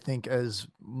smashy, I think, as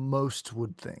most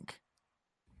would think.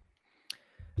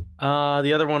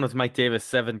 The other one was Mike Davis,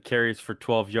 7 carries for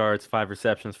 12 yards, 5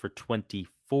 receptions for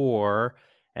 24.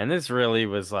 And this really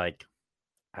was like,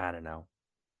 I don't know.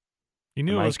 You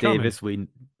knew Mike it was Davis, coming.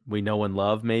 we know and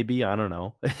love, maybe. I don't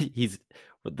know.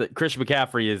 Christian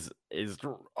McCaffrey is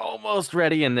almost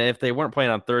ready, and if they weren't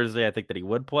playing on Thursday, I think that he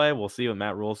would play. We'll see what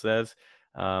Matt Rule says.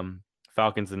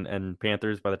 Falcons and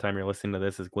Panthers, by the time you're listening to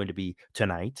this, is going to be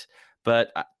tonight.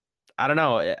 But I don't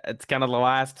know. It's kind of the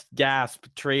last gasp.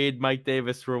 Trade Mike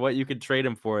Davis for what you could trade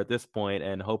him for at this point,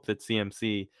 and hope that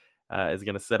CMC is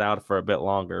going to sit out for a bit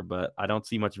longer. But I don't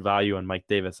see much value in Mike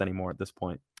Davis anymore at this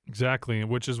point. Exactly,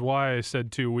 which is why I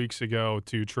said 2 weeks ago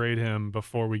to trade him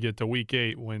before we get to week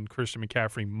 8 when Christian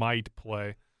McCaffrey might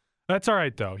play. That's all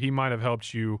right, though. He might have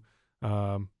helped you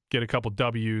get a couple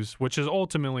W's, which is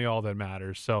ultimately all that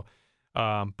matters. So,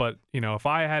 but, if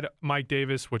I had Mike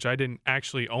Davis, which I didn't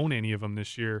actually own any of them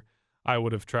this year, I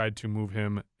would have tried to move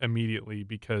him immediately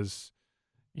because,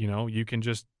 you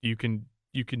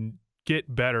can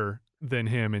get better than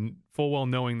him, and full well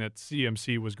knowing that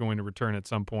CMC was going to return at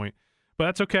some point. But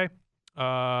that's okay.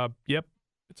 Yep,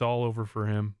 it's all over for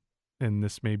him. And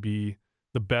this may be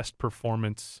the best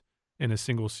performance in a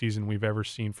single season we've ever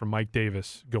seen from Mike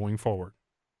Davis going forward.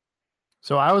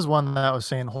 So I was one that was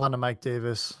saying, hold on to Mike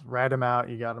Davis, ride him out.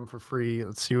 You got him for free.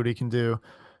 Let's see what he can do.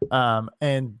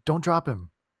 And don't drop him.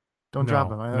 Don't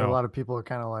drop him. I know a lot of people are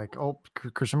kind of like, oh,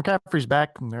 Christian McCaffrey's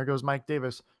back, and there goes Mike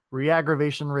Davis.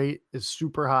 Re-aggravation rate is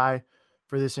super high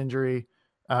for this injury.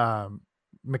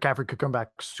 McCaffrey could come back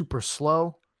super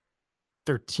slow.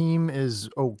 Their team is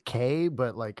okay,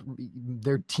 but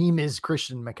their team is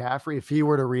Christian McCaffrey. If he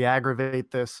were to re-aggravate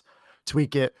this,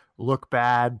 tweak it, look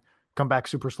bad, come back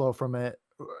super slow from it,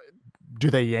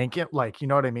 do they yank it? You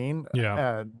know what I mean?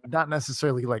 Yeah. Not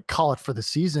necessarily call it for the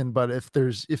season, but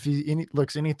if he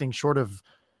looks anything short of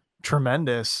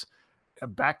tremendous,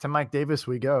 back to Mike Davis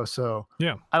we go. So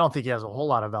yeah, I don't think he has a whole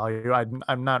lot of value.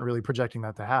 I'm not really projecting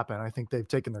that to happen. I think they've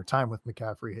taken their time with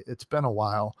McCaffrey. It's been a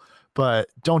while, but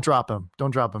don't drop him. Don't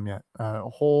drop him yet.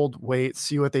 Hold, wait,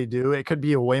 see what they do. It could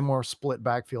be a way more split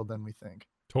backfield than we think.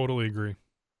 Totally agree.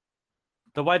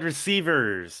 The wide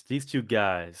receivers, these 2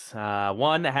 guys.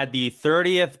 One had the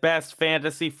 30th best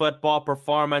fantasy football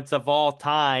performance of all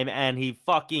time, and he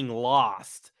fucking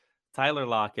lost. Tyler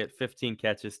Lockett, 15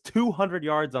 catches, 200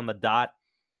 yards on the dot,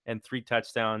 and 3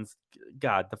 touchdowns.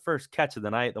 God, the first catch of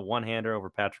the night, the one-hander over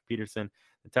Patrick Peterson.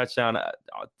 The touchdown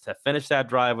to finish that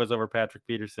drive was over Patrick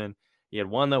Peterson. He had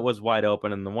one that was wide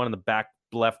open, and the one in the back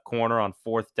left corner on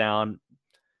 4th down.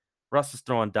 Russ is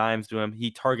throwing dimes to him.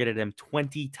 He targeted him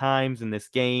 20 times in this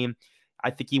game. I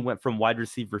think he went from wide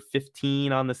receiver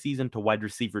 15 on the season to wide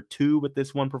receiver 2 with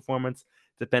this one performance.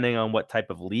 Depending on what type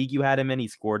of league you had him in, he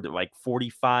scored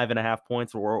 45.5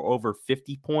 points or over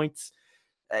 50 points.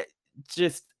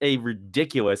 Just a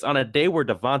ridiculous. On a day where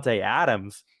Devontae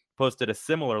Adams posted a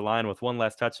similar line with 1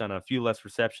 less touchdown, a few less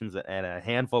receptions, and a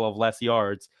handful of less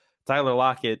yards, Tyler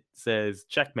Lockett says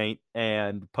checkmate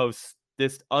and posts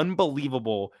this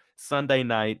unbelievable Sunday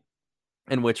night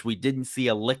in which we didn't see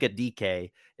a lick of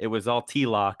DK. It was all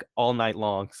T-Lock all night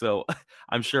long. So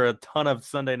I'm sure a ton of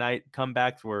Sunday night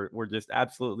comebacks were just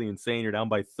absolutely insane. You're down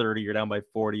by 30, you're down by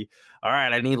 40. All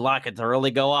right, I need Lockett to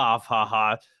really go off.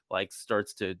 Haha.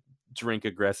 Starts to drink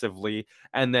aggressively.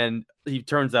 And then he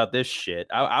turns out this shit.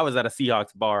 I was at a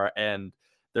Seahawks bar, and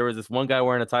there was this one guy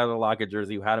wearing a Tyler Lockett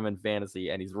jersey who had him in fantasy,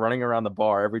 and he's running around the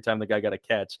bar every time the guy got a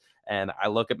catch. And I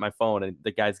look at my phone, and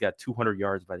the guy's got 200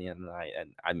 yards by the end of the night.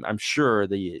 And I'm sure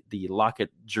the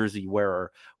Lockett jersey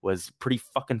wearer was pretty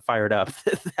fucking fired up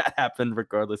that happened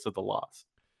regardless of the loss.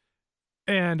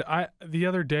 And the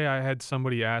other day I had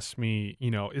somebody ask me,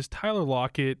 is Tyler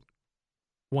Lockett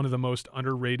one of the most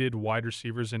underrated wide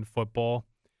receivers in football?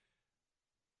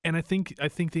 And I think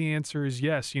the answer is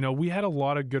yes. We had a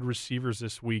lot of good receivers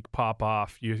this week pop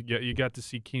off. You got to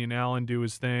see Keenan Allen do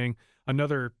his thing,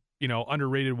 another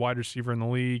underrated wide receiver in the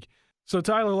league. So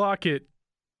Tyler Lockett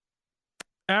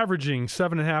averaging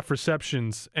 7.5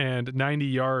 receptions and 90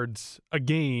 yards a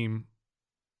game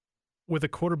with a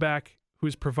quarterback who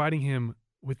is providing him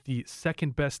with the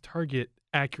second best target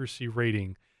accuracy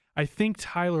rating. I think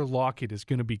Tyler Lockett is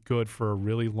going to be good for a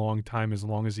really long time as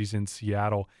long as he's in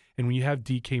Seattle. And when you have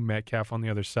DK Metcalf on the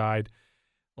other side,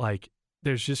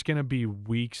 there's just going to be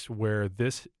weeks where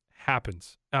this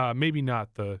happens. Maybe not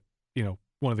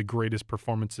one of the greatest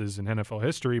performances in NFL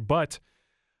history, but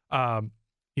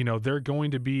there are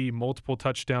going to be multiple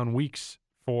touchdown weeks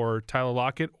for Tyler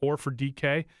Lockett or for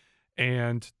DK,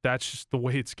 and that's just the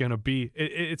way it's going to be.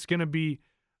 It's going to be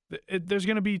there's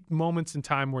going to be moments in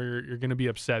time where you're going to be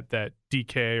upset that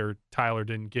DK or Tyler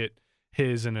didn't get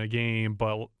his in a game,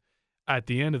 but at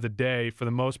the end of the day, for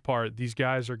the most part, these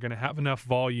guys are going to have enough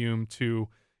volume to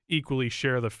equally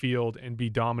share the field and be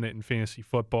dominant in fantasy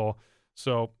football.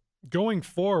 So going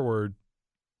forward,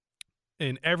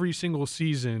 in every single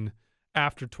season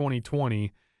after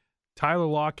 2020, Tyler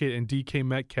Lockett and DK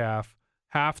Metcalf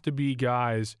have to be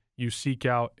guys you seek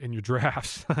out in your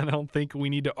drafts. I don't think we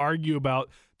need to argue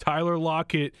about Tyler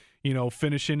Lockett,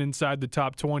 finishing inside the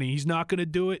top 20. He's not going to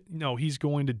do it. No, he's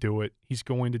going to do it. He's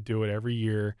going to do it every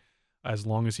year as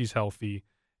long as he's healthy.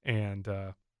 And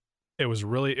it was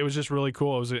just really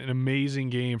cool. It was an amazing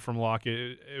game from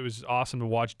Lockett. It was awesome to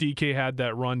watch. DK had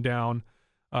that rundown.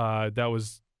 That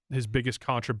was his biggest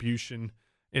contribution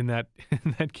in that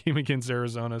game against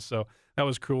Arizona. So that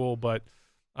was cool. But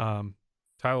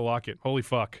Tyler Lockett, holy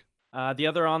fuck. The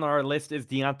other on our list is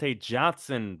Diontae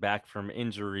Johnson, back from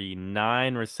injury.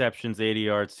 9 receptions, 80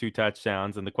 yards, 2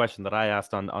 touchdowns. And the question that I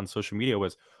asked on social media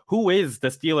was, who is the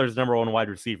Steelers' number 1 wide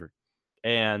receiver?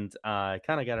 And I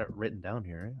kind of got it written down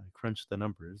here. I crunched the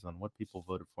numbers on what people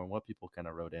voted for and what people kind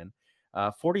of wrote in.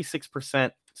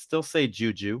 46% still say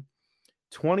Juju.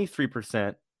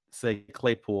 23% say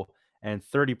Claypool. And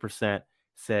 30%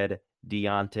 said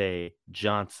Diontae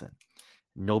Johnson.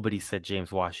 Nobody said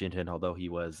James Washington, although he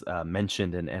was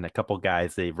mentioned, and a couple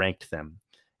guys, they ranked them.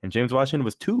 And James Washington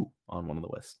was 2 on one of the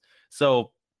lists.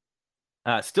 So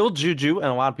still Juju in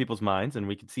a lot of people's minds, and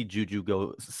we could see Juju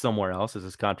go somewhere else as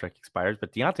his contract expires.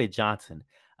 But Diontae Johnson,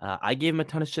 I gave him a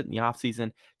ton of shit in the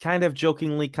offseason, kind of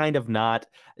jokingly, kind of not.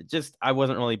 I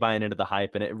wasn't really buying into the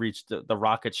hype, and it reached the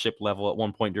rocket ship level at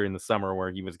one point during the summer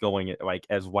where he was going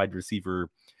as wide receiver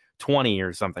 20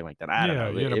 or something like that. I don't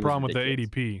know. You had a problem with the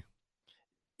ADP.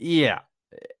 Yeah,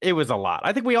 it was a lot.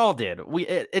 I think we all did.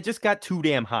 It just got too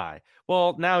damn high.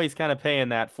 Well, now he's kind of paying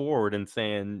that forward and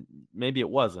saying maybe it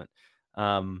wasn't.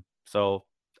 So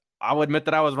I'll admit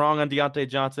that I was wrong on Diontae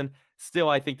Johnson. Still,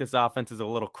 I think this offense is a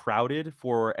little crowded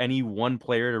for any one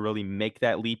player to really make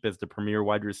that leap as the premier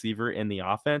wide receiver in the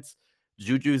offense.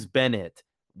 Juju's been it.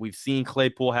 We've seen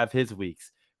Claypool have his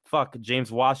weeks.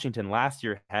 James Washington last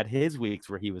year had his weeks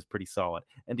where he was pretty solid.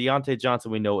 And Diontae Johnson,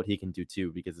 we know what he can do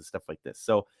too because of stuff like this.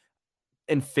 So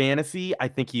in fantasy, I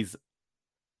think he's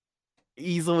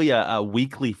easily a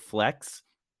weekly flex.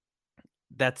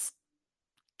 That's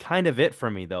kind of it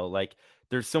for me, though.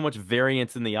 There's so much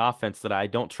variance in the offense that I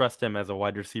don't trust him as a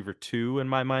wide receiver 2 in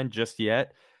my mind just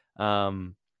yet,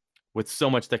 with so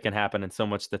much that can happen and so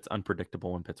much that's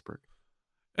unpredictable in Pittsburgh.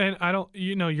 And I don't,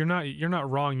 you're not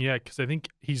wrong yet, because I think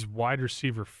he's wide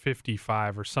receiver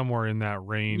 55 or somewhere in that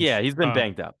range. Yeah, he's been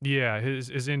banged up. Yeah,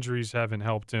 his injuries haven't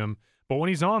helped him. But when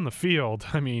he's on the field,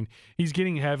 I mean, he's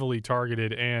getting heavily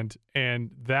targeted, and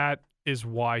that is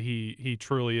why he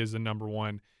truly is the number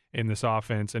 1 in this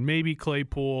offense. And maybe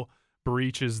Claypool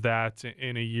breaches that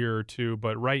in a year or two,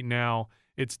 but right now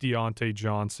it's Diontae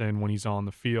Johnson when he's on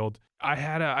the field.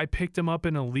 I picked him up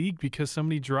in a league because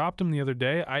somebody dropped him the other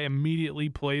day. I immediately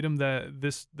played him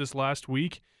this last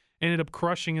week, ended up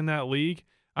crushing in that league.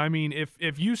 I mean,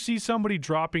 if you see somebody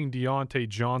dropping Diontae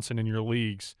Johnson in your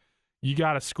leagues, you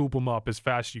got to scoop him up as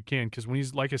fast as you can, because when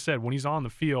he's, like I said, when he's on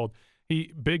the field,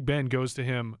 Big Ben goes to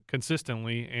him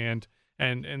consistently, and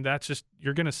that's just,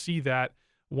 you're going to see that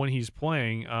when he's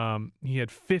playing. He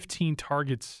had 15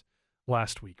 targets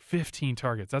last week. 15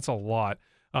 targets. That's a lot.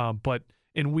 But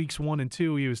in weeks 1 and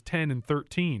 2, he was 10 and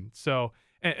 13. So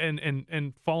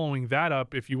And following that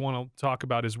up, if you want to talk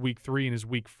about his week 3 and his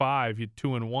week 5, he had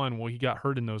 2-1. Well, he got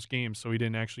hurt in those games, so he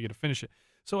didn't actually get to finish it.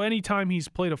 So anytime he's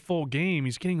played a full game,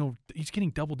 he's getting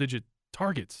double-digit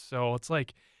targets. So it's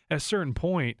like at a certain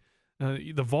point,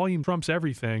 the volume trumps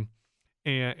everything,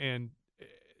 and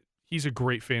he's a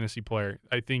great fantasy player.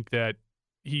 I think that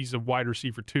he's a wide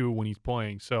receiver 2 when he's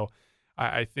playing. So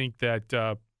I think that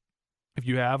if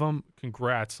you have him,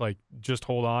 congrats. Like, just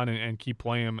hold on and keep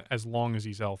playing him as long as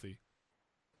he's healthy.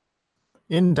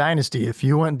 In Dynasty, if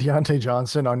you want Diontae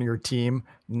Johnson on your team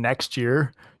next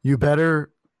year, you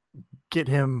better get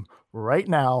him right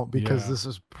now, because this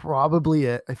is probably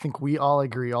it. I think we all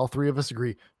agree, all 3 of us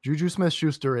agree, Juju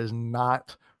Smith-Schuster is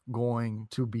not going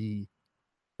to be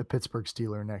a Pittsburgh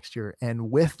Steeler next year.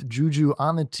 And with Juju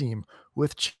on the team,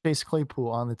 with Chase Claypool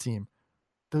on the team,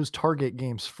 those target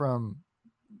games from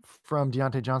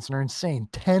Diontae Johnson are insane.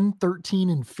 10, 13,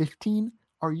 and 15.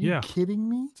 Are you kidding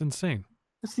me? It's insane.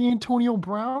 It's the Antonio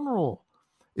Brown rule.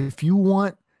 If you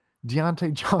want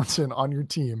Diontae Johnson on your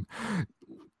team,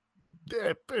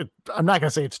 I'm not going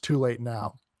to say it's too late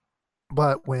now,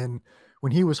 but when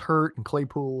he was hurt and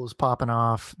Claypool was popping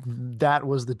off, that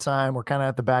was the time. We're kind of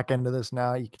at the back end of this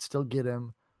now. You could still get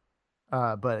him.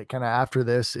 But kind of after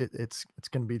this, it's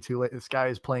going to be too late. This guy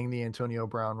is playing the Antonio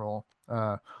Brown role.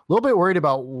 A little bit worried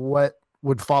about what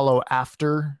would follow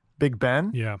after Big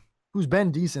Ben. Yeah. Who's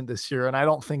been decent this year. And I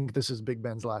don't think this is Big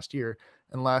Ben's last year,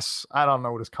 unless I don't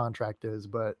know what his contract is,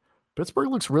 but Pittsburgh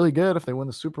looks really good. If they win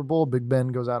the Super Bowl, Big Ben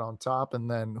goes out on top. And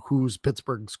then who's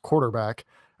Pittsburgh's quarterback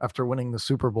after winning the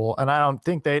Super Bowl? And I don't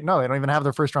think they don't even have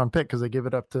their first round pick, because they give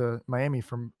it up to Miami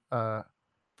from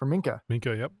Minka.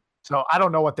 Minka, yep. So I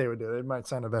don't know what they would do. They might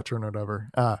sign a veteran or whatever.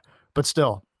 But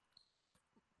still,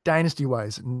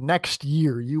 dynasty-wise, next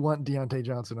year, you want Diontae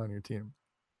Johnson on your team.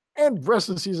 And rest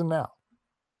of the season now.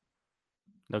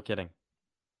 No kidding.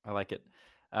 I like it.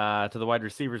 To the wide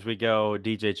receivers we go,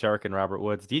 DJ Chark and Robert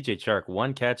Woods. DJ Chark,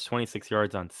 1 catch, 26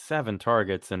 yards on 7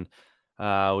 targets. And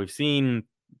we've seen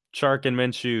Chark and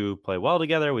Minshew play well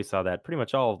together. We saw that pretty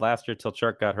much all of last year till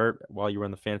Chark got hurt while you were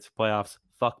in the fantasy playoffs.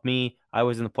 Fuck me. I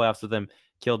was in the playoffs with him.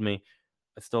 Killed me.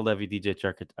 I still love you, DJ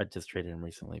Chark. I just traded him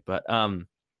recently. But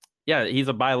yeah, he's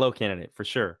a buy low candidate for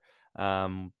sure.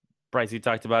 Bryce, you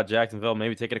talked about Jacksonville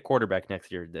maybe taking a quarterback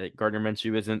next year. Gardner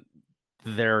Minshew isn't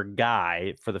their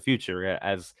guy for the future,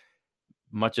 as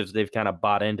much as they've kind of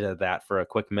bought into that for a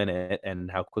quick minute and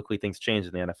how quickly things change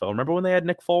in the NFL. Remember when they had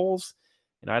Nick Foles?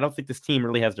 I don't think this team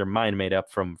really has their mind made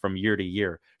up from year to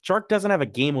year. Chark doesn't have a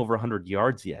game over 100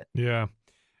 yards yet. Yeah.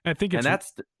 I think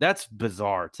that's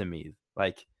bizarre to me.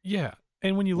 Like, yeah.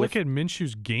 And when you look at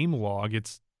Minshew's game log,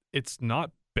 it's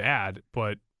not bad,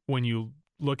 but when you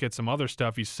look at some other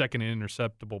stuff, he's second in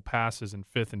interceptable passes and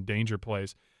 5th in danger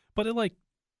plays. But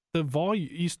the volume,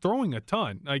 he's throwing a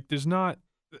ton. Like, there's not,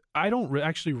 I don't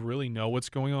actually really know what's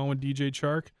going on with DJ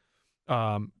Chark.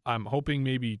 I'm hoping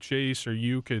maybe Chase or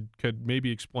you could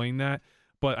maybe explain that.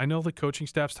 But I know the coaching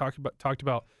staff's talked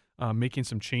about making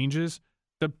some changes.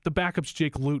 The backup's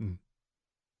Jake Luton.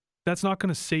 That's not going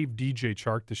to save DJ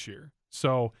Chark this year.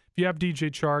 So if you have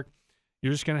DJ Chark,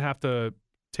 you're just going to have to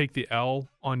take the L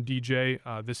on DJ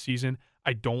this season.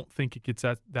 I don't think it gets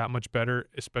that much better,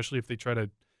 especially if they try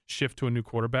to shift to a new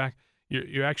quarterback.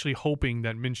 You're actually hoping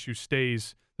that Minshew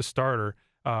stays the starter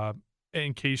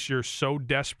in case you're so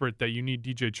desperate that you need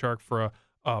DJ Chark for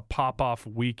a pop-off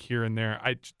week here and there.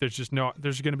 There's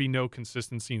going to be no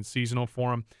consistency in seasonal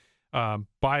for him.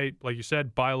 Like you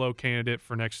said, buy low candidate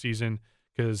for next season,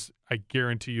 because I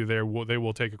guarantee you they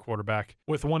will take a quarterback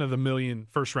with one of the million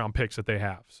first-round picks that they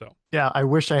have. So yeah, I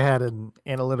wish I had an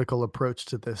analytical approach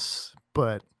to this,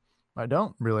 but I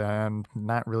don't really. I am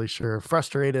not really sure.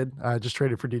 Frustrated. I just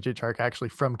traded for DJ Chark actually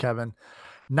from Kevin.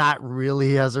 Not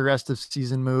really as a rest of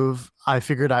season move. I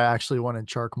figured I actually wanted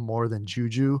Chark more than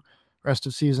Juju rest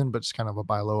of season, but just kind of a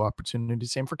buy low opportunity.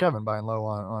 Same for Kevin, buying low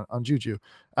on Juju.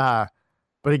 But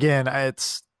again,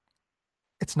 it's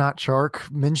not Chark.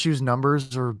 Minshew's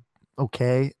numbers are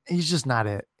okay. He's just not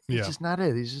it. He's just not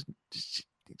it. He's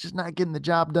just not getting the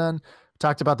job done. We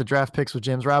talked about the draft picks with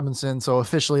James Robinson. So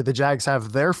officially the Jags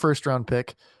have their first round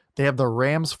pick. They have the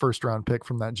Rams first round pick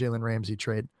from that Jalen Ramsey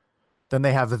trade. Then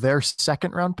they have their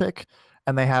second round pick,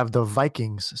 and they have the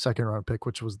Vikings second round pick,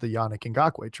 which was the Yannick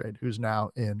Ngakoue trade, who's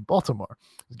now in Baltimore.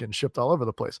 He's getting shipped all over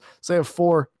the place. So they have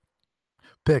 4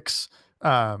 picks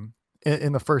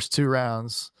in the first 2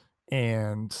 rounds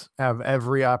and have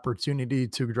every opportunity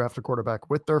to draft a quarterback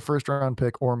with their first round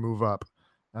pick or move up.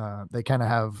 They kind of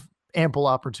have ample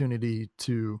opportunity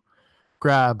to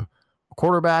grab a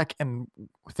quarterback. And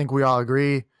I think we all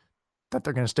agree that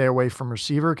they're going to stay away from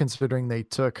receiver, considering they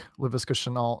took Laviska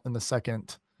Shenault in the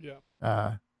second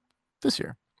this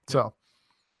year. So,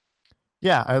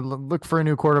 yeah, I look for a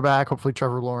new quarterback, hopefully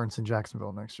Trevor Lawrence in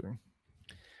Jacksonville next year.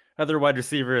 Other wide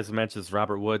receiver, as mentioned, is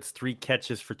Robert Woods. 3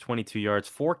 catches for 22 yards,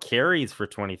 4 carries for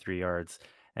 23 yards,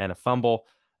 and a fumble.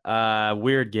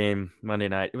 Weird game Monday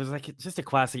night. It was like just a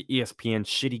classic ESPN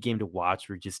shitty game to watch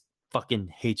where you just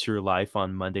fucking hate your life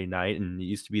on Monday night, and it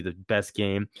used to be the best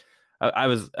game. I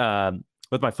was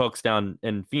with my folks down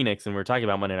in Phoenix, and we were talking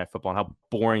about Monday Night Football and how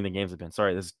boring the games have been.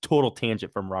 Sorry, this is total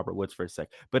tangent from Robert Woods for a sec,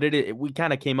 but we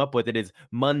kind of came up with it is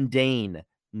mundane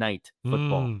night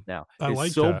football now. It's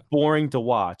like so boring to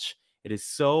watch. It is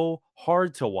so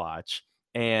hard to watch,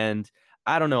 and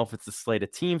I don't know if it's the slate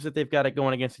of teams that they've got it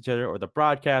going against each other, or the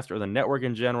broadcast, or the network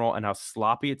in general, and how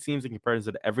sloppy it seems in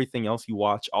comparison to everything else you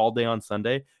watch all day on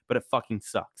Sunday, but it fucking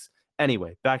sucks.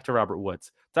 Anyway, back to Robert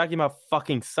Woods. Talking about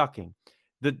fucking sucking.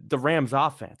 The Rams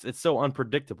offense, it's so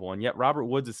unpredictable, and yet Robert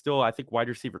Woods is still, I think, wide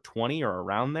receiver 20 or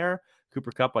around there.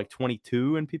 Cooper Kupp like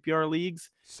 22 in PPR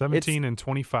leagues. 17 and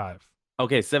 25.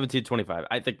 Okay, 17-25.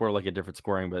 I think we're looking at different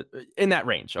scoring, but in that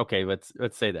range. Okay, let's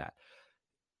say that.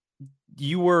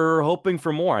 You were hoping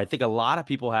for more. I think a lot of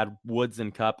people had Woods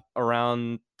and Kupp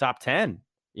around top 10,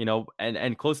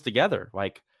 and close together,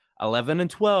 like 11 and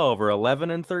 12 or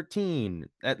 11 and 13,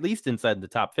 at least inside the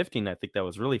top 15. I think that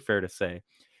was really fair to say.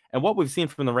 And what we've seen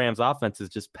from the Rams offense is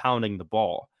just pounding the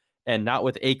ball, and not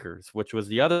with Akers, which was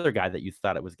the other guy that you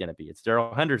thought it was going to be. It's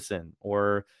Darrell Henderson,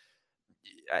 or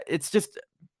it's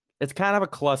kind of a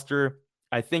cluster.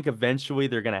 I think eventually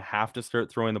they're going to have to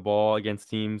start throwing the ball against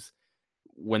teams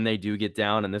when they do get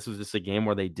down, and this was just a game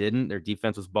where they didn't. Their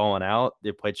defense was balling out.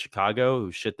 They played Chicago,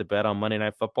 who shit the bed on Monday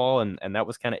Night Football, and that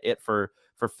was kind of it for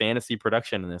fantasy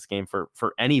production in this game for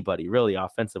anybody, really,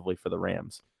 offensively for the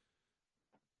Rams.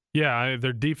 Yeah,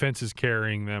 their defense is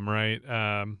carrying them, right?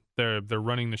 They're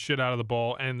running the shit out of the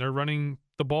ball, and they're running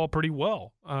the ball pretty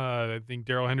well. I think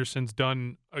Darrell Henderson's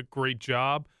done a great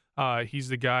job. He's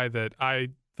the guy that I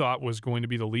thought was going to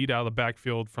be the lead out of the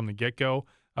backfield from the get-go.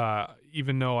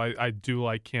 Even though I do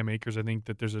like Cam Akers, I think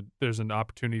that there's an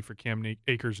opportunity for Cam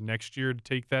Akers next year to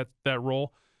take that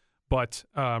role. But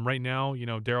right now,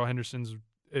 Darrell Henderson's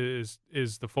is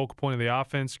the focal point of the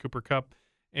offense. Cooper Kupp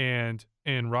and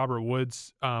Robert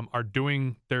Woods are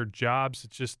doing their jobs.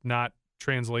 It's just not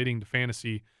translating to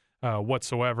fantasy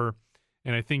whatsoever.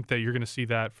 And I think that you're going to see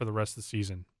that for the rest of the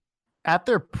season. At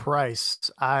their price,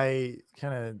 I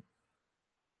kind of,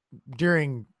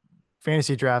 during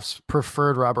fantasy drafts,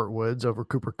 preferred Robert Woods over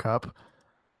Cooper Kupp.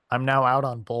 I'm now out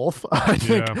on both. I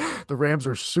think the Rams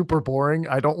are super boring.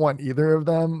 I don't want either of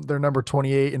them. They're number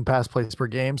 28 in pass plays per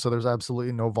game, so there's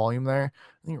absolutely no volume there.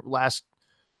 I think last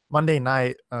Monday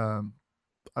night, I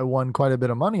won quite a bit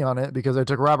of money on it because I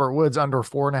took Robert Woods under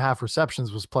 4.5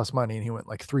 receptions was plus money, and he went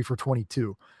like 3 for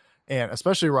 22. And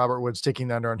especially Robert Woods taking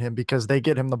the under on him because they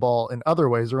get him the ball in other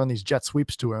ways. They run these jet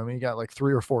sweeps to him. He got like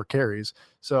 3 or 4 carries.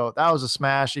 So that was a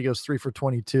smash. He goes 3 for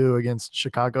 22 against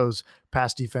Chicago's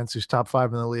pass defense, who's top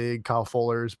 5 in the league. Kyle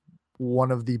Fuller's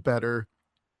one of the better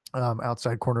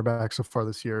outside cornerbacks so far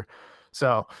this year.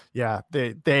 So yeah,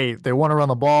 they want to run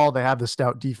the ball. They have the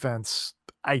stout defense.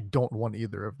 I don't want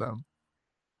either of them.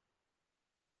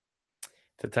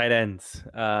 The tight ends,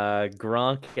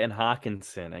 Gronk and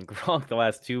Hawkinson. And Gronk the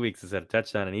last 2 weeks has had a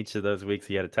touchdown in each of those weeks.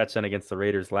 He had a touchdown against the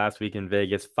Raiders last week in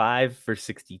Vegas, 5 for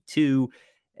 62,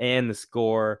 and the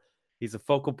score. He's a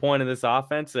focal point of this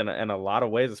offense in a lot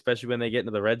of ways, especially when they get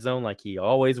into the red zone like he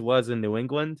always was in New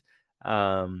England. He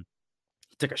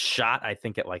took a shot, I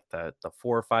think, at like the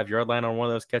 4 or 5 yard line on one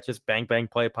of those catches. Bang, bang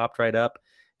play, popped right up.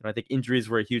 And I think injuries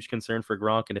were a huge concern for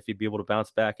Gronk, and if he'd be able to bounce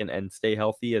back and stay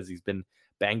healthy, as he's been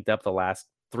banged up the last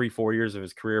 3-4 years of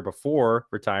his career before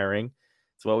retiring.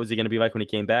 So what was he going to be like when he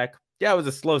came back? Yeah, it was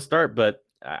a slow start, but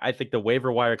I think the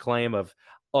waiver wire claim of,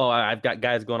 I've got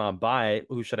guys going on by,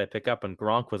 who should I pick up? And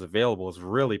Gronk was available is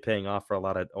really paying off for a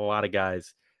lot of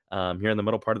guys here in the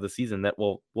middle part of the season that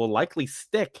will likely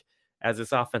stick as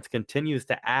this offense continues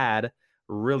to add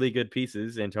really good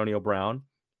pieces. Antonio Brown,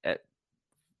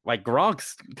 like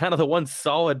Gronk's kind of the one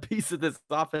solid piece of this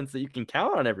offense that you can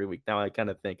count on every week now. I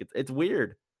kind of think it's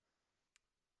weird.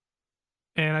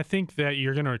 And I think that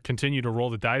you're going to continue to roll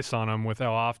the dice on him with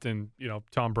how often,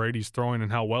 Tom Brady's throwing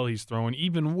and how well he's throwing,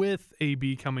 even with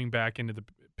AB coming back into the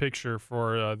picture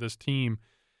for this team.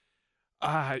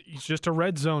 He's just a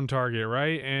red zone target,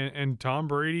 right? And Tom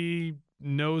Brady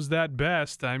knows that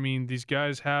best. I mean, these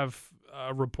guys have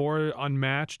a rapport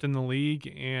unmatched in the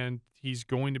league, and he's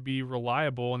going to be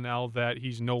reliable now that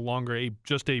he's no longer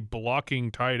just a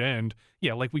blocking tight end.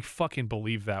 Yeah, like we fucking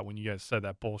believe that when you guys said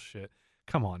that bullshit.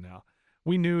 Come on now.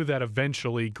 we knew that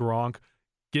eventually Gronk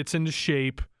gets into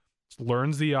shape,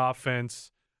 learns the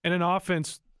offense, and an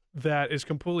offense that is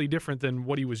completely different than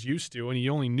what he was used to, and he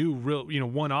only knew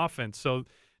one offense. So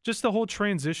just the whole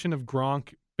transition of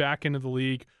Gronk back into the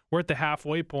league, we're at the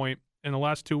halfway point. In the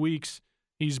last 2 weeks,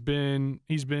 he's been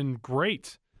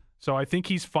great. So I think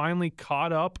he's finally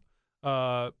caught up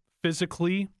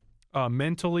physically,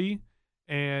 mentally,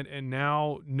 and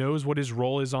now knows what his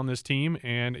role is on this team,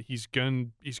 and he's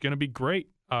gonna be great.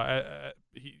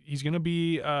 He's gonna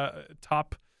be a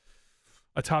top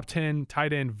 10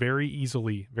 tight end very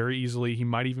easily. He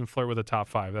might even flirt with a top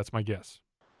 5. That's my guess.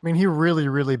 I mean, he really,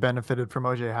 really benefited from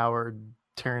OJ Howard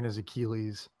tearing his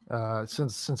Achilles.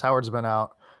 Since Howard's been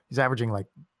out, he's averaging like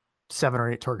 7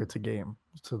 or 8 targets a game.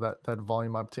 So that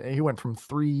volume up to, he went from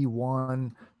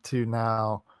 3-1 to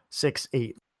now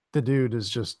 6-8. The dude is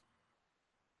just,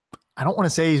 I don't want to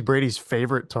say he's Brady's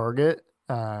favorite target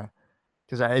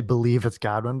because I believe it's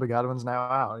Godwin, but Godwin's now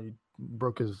out. He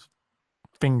broke his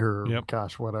finger. Yep.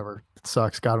 Gosh, whatever. It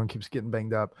sucks. Godwin keeps getting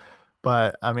banged up.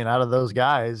 But, I mean, out of those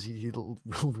guys, he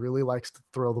really likes to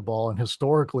throw the ball and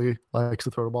historically likes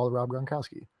to throw the ball to Rob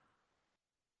Gronkowski.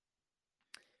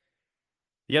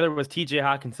 The other was TJ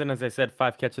Hawkinson, as I said,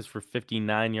 5 catches for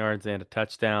 59 yards and a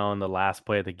touchdown. The last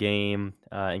play of the game.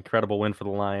 Incredible win for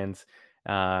the Lions.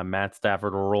 Matt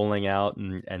Stafford rolling out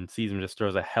and sees him, just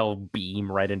throws a hell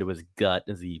beam right into his gut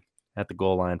as he, at the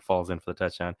goal line, falls in for the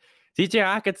touchdown. TJ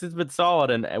Hawkinson's been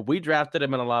solid, and we drafted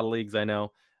him in a lot of leagues, I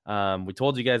know. We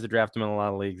told you guys to draft him in a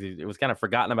lot of leagues. It was kind of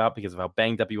forgotten about because of how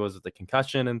banged up he was with the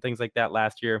concussion and things like that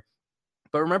last year.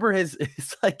 But remember his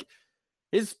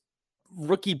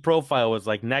rookie profile was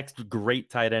like next great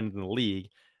tight end in the league.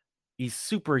 He's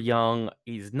super young.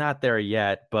 He's not there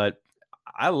yet, but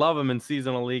I love him in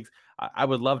seasonal leagues. I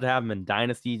would love to have him in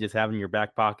Dynasty, just having your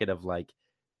back pocket of like,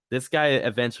 this guy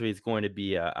eventually is going to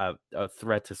be a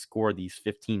threat to score these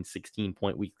 15,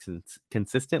 16-point weeks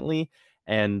consistently.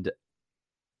 And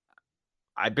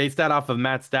I based that off of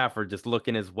Matt Stafford just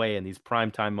looking his way in these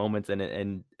primetime moments, and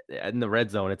in the red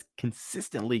zone, it's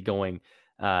consistently going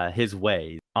his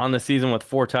way. On the season with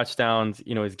 4 touchdowns,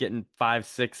 he's getting 5,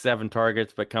 6, 7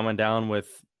 targets, but coming down with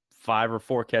 5 or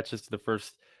 4 catches to the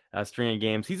first string of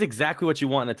games. He's exactly what you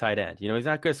want in a tight end. He's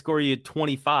not going to score you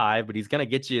 25, but he's going to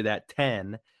get you that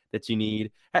 10 that you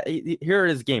need. Here are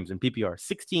his games in PPR: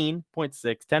 16.6,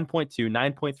 10.2,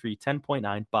 9.3,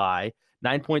 10.9, bye,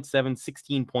 9.7,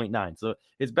 16.9. So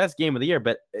his best game of the year,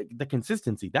 but the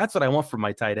consistency, that's what I want from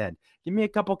my tight end. Give me a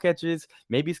couple catches,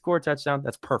 maybe score a touchdown.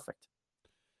 That's perfect.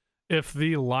 If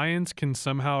the Lions can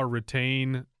somehow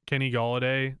retain Kenny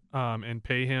Golladay and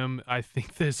pay him, I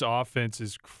think this offense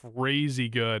is crazy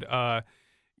good.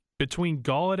 Between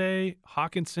Golladay,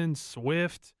 Hawkinson,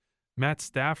 Swift, Matt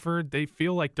Stafford, they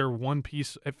feel like they're one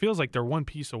piece. It feels like they're one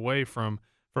piece away from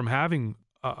having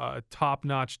a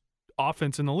top-notch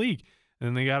offense in the league.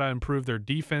 And they got to improve their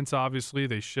defense. Obviously,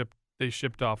 they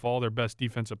shipped off all their best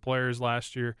defensive players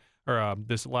last year or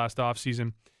this last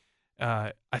offseason.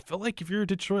 I feel like if you're a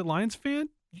Detroit Lions fan,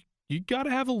 you got to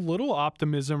have a little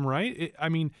optimism, right? I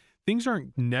mean, things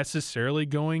aren't necessarily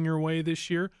going your way this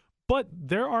year, but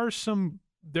there are some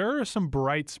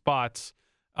bright spots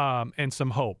and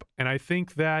some hope. And I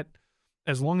think that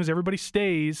as long as everybody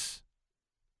stays,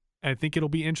 I think it'll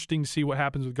be interesting to see what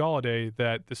happens with Golladay,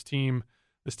 that this team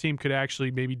could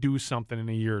actually maybe do something in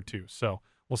a year or two. So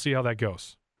we'll see how that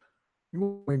goes.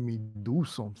 You make me do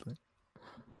something.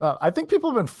 I think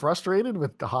people have been frustrated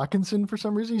with Hawkinson for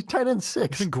some reason. He's tight end 6.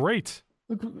 It's been great.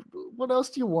 What else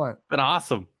do you want? Been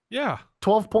awesome. Yeah.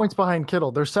 12 points behind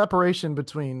Kittle. There's separation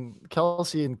between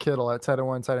Kelsey and Kittle at tight end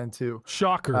 1, tight end 2.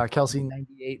 Shocker. Kelsey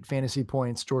 98 fantasy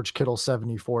points, George Kittle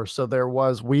 74. So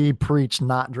we preach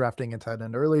not drafting a tight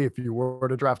end early. If you were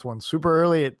to draft one super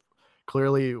early, it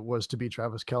clearly was to be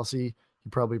Travis Kelsey. He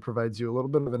probably provides you a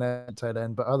little bit of an edge tight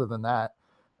end, but other than that,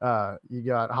 you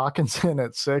got Hawkinson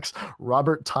at 6,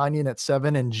 Robert Tonyan at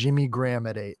 7, and Jimmy Graham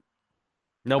at 8.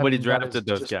 Nobody drafted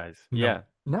those guys. Yeah.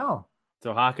 No.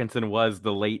 So Hawkinson was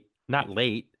the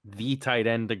tight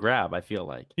end to grab, I feel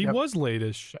like. He was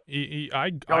late-ish. He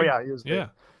was late.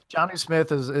 Johnny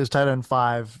Smith is tight end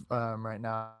 5 right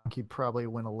now. He probably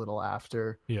went a little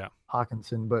after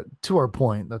Hawkinson, but to our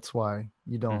point, that's why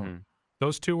you don't. Mm-hmm.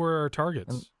 Those two were our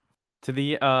targets. To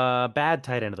the bad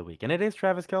tight end of the week, and it is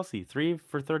Travis Kelsey, 3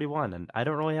 for 31, and I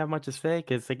don't really have much to say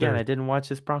because, again, I didn't watch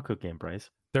this Bronco game, Bryce.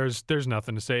 There's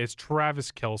nothing to say. It's Travis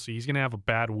Kelsey. He's going to have a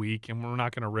bad week, and we're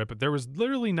not going to rip it. There was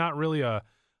literally not really a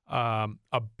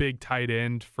big tight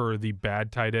end for the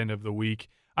bad tight end of the week.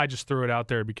 I just threw it out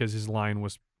there because his line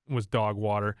was was dog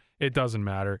water. It doesn't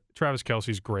matter. Travis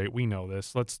Kelce's great. We know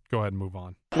this. Let's go ahead and move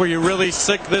on. Were you really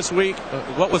sick this week?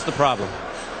 What was the problem?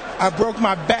 I broke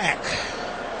my back.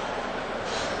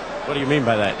 What do you mean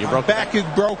by that? My back is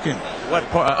broken. What,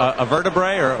 a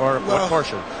vertebrae or what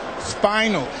portion?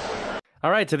 Spinal. All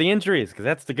right, to the injuries, because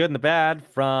that's the good and the bad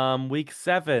from week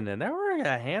 7. And there were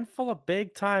a handful of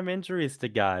big-time injuries to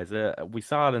guys. We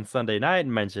saw it on Sunday night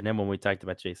and mentioned him when we talked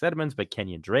about Chase Edmonds, but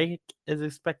Kenyon Drake is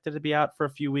expected to be out for a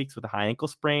few weeks with a high ankle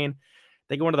sprain.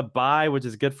 They go into the bye, which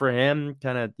is good for him,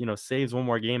 kind of, saves one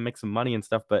more game, makes some money and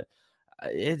stuff, but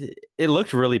it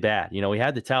looked really bad. He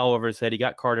had the towel over his head. He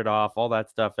got carted off, all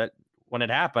that stuff. When it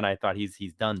happened, I thought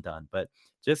he's done. But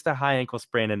just a high ankle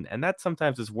sprain, and that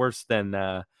sometimes is worse than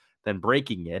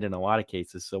breaking it in a lot of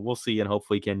cases. So we'll see, and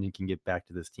hopefully Kenyon can get back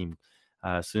to this team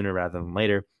sooner rather than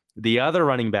later. The other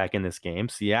running back in this game,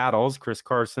 Seattle's Chris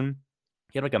Carson,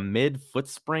 he had like a mid-foot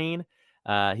sprain.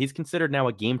 He's considered now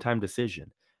a game-time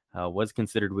decision. Was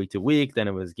considered week to week, then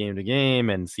it was game to game,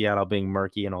 and Seattle being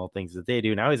murky and all things that they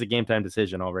do. Now he's a game-time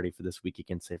decision already for this week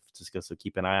against San Francisco, so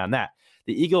keep an eye on that.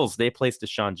 The Eagles, they placed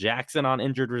Deshaun Jackson on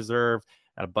injured reserve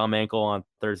at a bum ankle on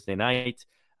Thursday night.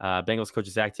 Bengals coach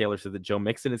Zach Taylor said that Joe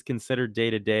Mixon is considered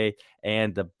day-to-day,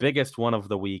 and the biggest one of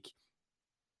the week,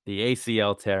 the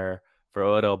ACL tear for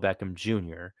Odell Beckham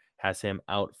Jr. has him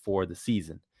out for the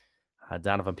season.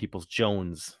 Donovan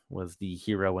Peoples-Jones was the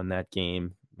hero in that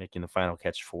game, making the final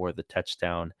catch for the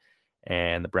touchdown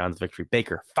and the Browns' victory.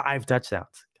 Baker, 5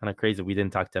 touchdowns. Kind of crazy we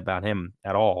didn't talk about him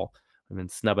at all. We've been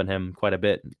snubbing him quite a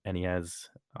bit, and he has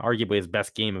arguably his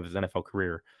best game of his NFL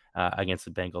career against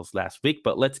the Bengals last week.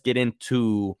 But let's get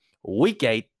into Week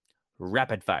 8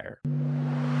 rapid fire.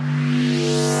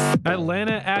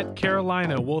 Atlanta at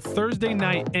Carolina will Thursday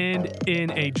night end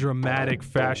in a dramatic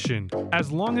fashion.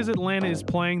 As long as Atlanta is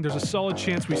playing, there's a solid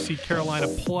chance we see Carolina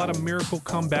pull out a miracle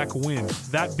comeback win.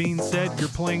 That being said, you're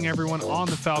playing everyone on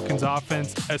the Falcons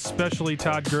offense, especially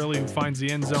Todd Gurley, who finds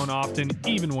the end zone often,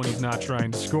 even when he's not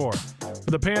trying to score. For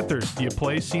the Panthers, do you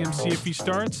play CMC if he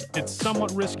starts? It's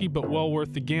somewhat risky, but well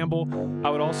worth the gamble. I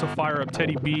would also fire up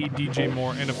Teddy B, DJ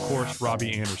Moore, and of course,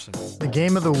 Robbie Anderson. The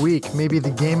game of the week, maybe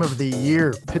the game of the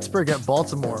year. Pittsburgh at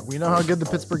Baltimore. We know how good the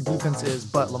Pittsburgh defense is,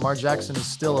 but Lamar Jackson is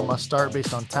still a must-start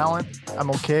based on talent. I'm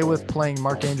okay with playing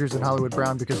Mark Andrews and Hollywood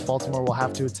Brown because Baltimore will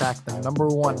have to attack the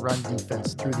 #1 run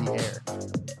defense through the air.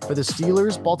 For the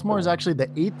Steelers, Baltimore is actually the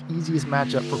 8th easiest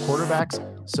matchup for quarterbacks,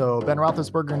 so Ben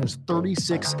Roethlisberger and his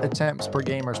 36 attempts per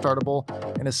game are startable,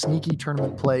 and a sneaky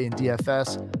tournament play in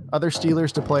DFS. Other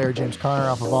Steelers to play are James Conner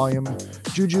off of volume,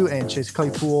 Juju and Chase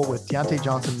Claypool, with Deontay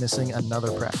Johnson missing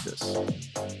another practice.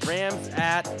 Rams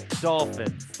at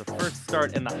Dolphins. The first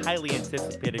start in the highly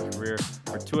anticipated career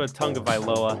for Tua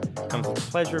Tagovailoa comes with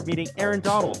the pleasure of meeting Aaron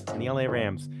Donald and the LA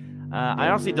Rams. I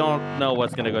honestly don't know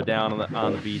what's going to go down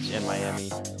on the beach in Miami.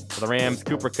 For the Rams,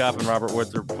 Cooper Kupp and Robert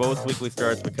Woods are both weekly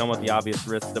starts, but come with the obvious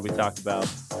risks that we talked about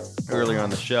earlier on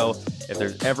the show. If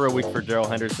there's ever a week for Darrell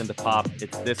Henderson to pop,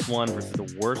 it's this one versus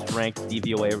the worst-ranked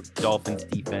DVOA Dolphins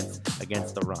defense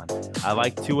against the run. I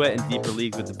like Tua in deeper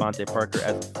leagues with Devontae Parker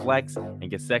as a flex and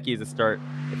Gesicki as a start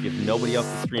if you have nobody else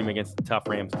to stream against the tough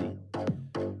Rams D.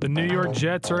 The New York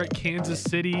Jets are at Kansas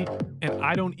City, and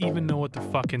I don't even know what to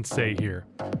fucking say here.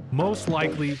 Most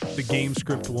likely, the game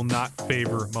script will not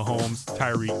favor Mahomes,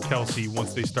 Tyreek, Kelce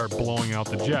once they start blowing out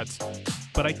the Jets.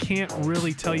 But I can't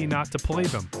really tell you not to play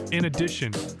them. In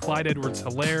addition, Clyde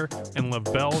Edwards-Helaire and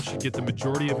Lavelle should get the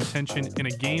majority of attention in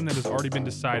a game that has already been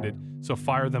decided, so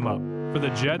fire them up. For the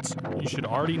Jets, you should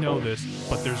already know this,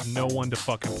 but there's no one to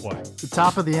fucking play. The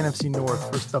top of the NFC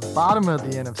North versus the bottom of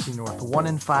the NFC North,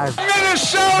 1-5.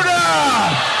 Minnesota!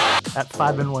 At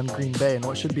 5-1 Green Bay, and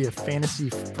what should be a fantasy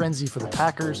frenzy for the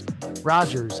Packers.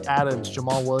 Rodgers, Adams,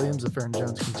 Jamal Williams, if Aaron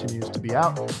Jones continues to be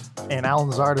out, and Alan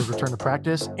Lazard has returned to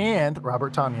practice, and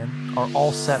Robert Tonyan are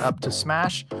all set up to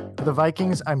smash. For the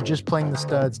Vikings, I'm just playing the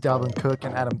studs, Dalvin Cook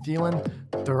and Adam Thielen.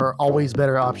 There are always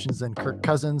better options than Kirk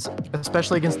Cousins,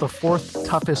 especially against the 4th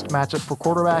toughest matchup for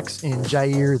quarterbacks in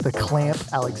Jair the Clamp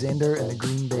Alexander and the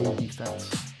Green Bay defense.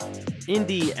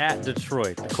 Indy at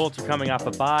Detroit. The Colts are coming off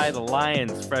a bye. The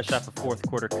Lions fresh off a 4th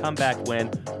quarter comeback win,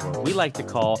 what we like to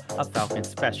call a Falcon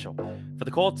special. For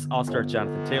the Colts, I'll start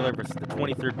Jonathan Taylor versus the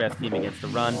 23rd best team against the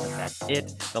run. That's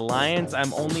it. The Lions,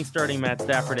 I'm only starting Matt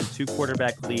Stafford in 2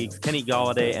 quarterback leagues, Kenny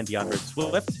Golladay and DeAndre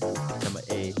Swift. Become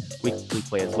a weekly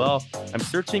play as well. I'm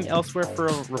searching elsewhere for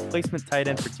a replacement tight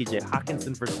end for TJ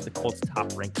Hawkinson versus the Colts'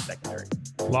 top-ranked secondary.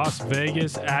 Las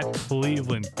Vegas at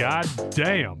Cleveland. God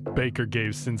damn, Baker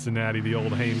gave Cincinnati the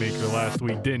old haymaker last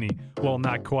week, didn't he? Well,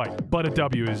 not quite, but a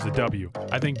W is a W.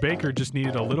 I think Baker just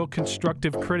needed a little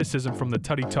constructive criticism from the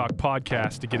Tutty Talk podcast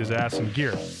podcast to get his ass in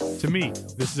gear. To me,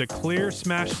 this is a clear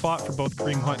smash spot for both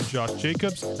Kareem Hunt and Josh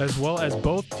Jacobs, as well as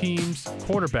both teams'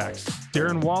 quarterbacks.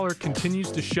 Darren Waller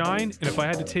continues to shine, and if I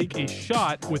had to take a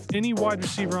shot with any wide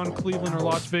receiver on Cleveland or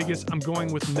Las Vegas, I'm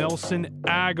going with Nelson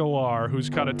Aguilar, who's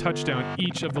caught a touchdown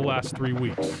each of the last 3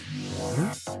 weeks.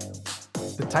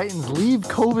 The Titans leave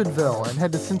COVIDville and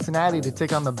head to Cincinnati to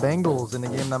take on the Bengals in a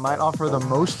game that might offer the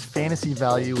most fantasy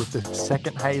value with the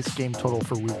second highest game total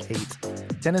for Week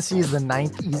 8. Tennessee is the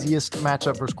 9th easiest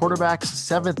matchup versus quarterbacks,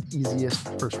 7th easiest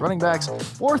versus running backs,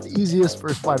 4th easiest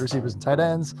versus wide receivers and tight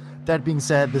ends. That being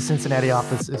said, the Cincinnati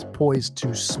offense is poised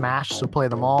to smash, so play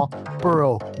them all.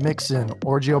 Burrow, Mixon,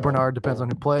 or Gio Bernard, depends on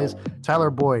who plays.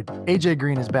 Tyler Boyd, AJ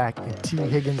Green is back, and T.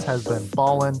 Higgins has been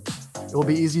fallen. It will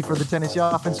be easy for the Tennessee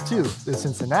offense too. The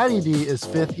Cincinnati D is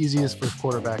 5th easiest versus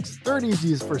quarterbacks, 3rd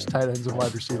easiest versus tight ends and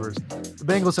wide receivers. The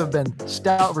Bengals have been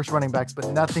stout versus running backs, but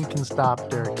nothing can stop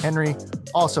Derrick Henry.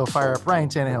 Also fire up Ryan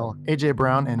Tannehill, AJ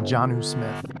Brown, and Jonnu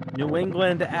Smith. New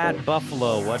England at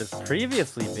Buffalo. What has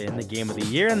previously been the game of the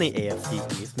year in the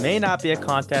AFC East may not be a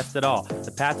contest at all.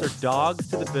 The Pats are dogs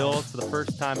to the Bills for the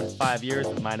first time in 5 years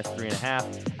at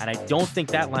 -3.5, and I don't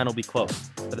think that line will be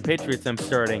close. For the Patriots, I'm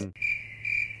starting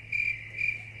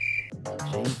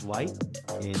James White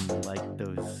in like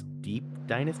those deep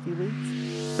dynasty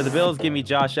leagues. For the Bills, give me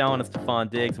Josh Allen and Stephon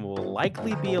Diggs, and will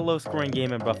likely be a low-scoring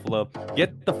game in Buffalo.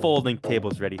 Get the folding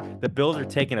tables ready. The Bills are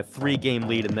taking a 3-game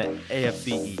lead in the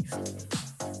AFC East.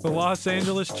 The Los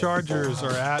Angeles Chargers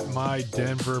are at my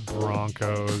Denver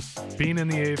Broncos. Being in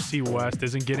the AFC West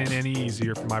isn't getting any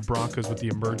easier for my Broncos with the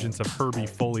emergence of Herbie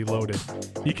fully loaded.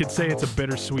 You could say it's a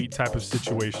bittersweet type of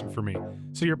situation for me.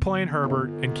 So you're playing Herbert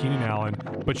and Keenan Allen,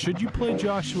 but should you play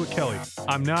Joshua Kelly?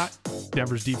 I'm not.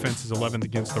 Denver's defense is 11th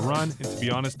against the run, and to be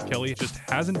honest, Kelly just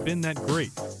hasn't been that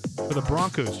great. For the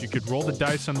Broncos, you could roll the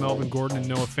dice on Melvin Gordon and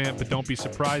Noah Fant, but don't be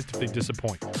surprised if they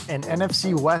disappoint. An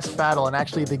NFC West battle, and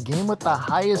actually the game with the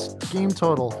highest game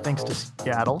total, thanks to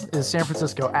Seattle, is San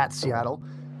Francisco at Seattle.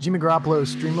 Jimmy Garoppolo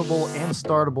is streamable and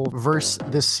startable versus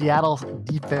this Seattle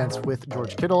defense with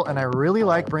George Kittle, and I really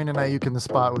like Brandon Ayuk in the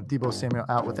spot with Deebo Samuel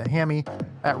out with a hammy.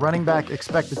 At running back,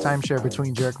 expect the timeshare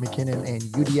between Jerick McKinnon and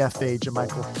UDFA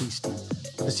JaMycal Hasty.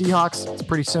 For the Seahawks, it's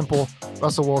pretty simple.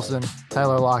 Russell Wilson,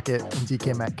 Tyler Lockett, and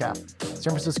DK Metcalf.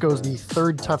 San Francisco is the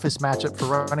 3rd toughest matchup for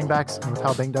running backs, and with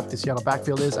how banged up the Seattle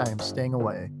backfield is, I am staying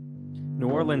away. New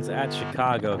Orleans at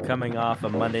Chicago, coming off a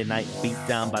Monday night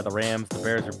beatdown by the Rams. The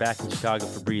Bears are back in Chicago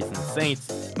for Breeze and the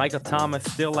Saints. Michael Thomas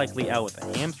still likely out with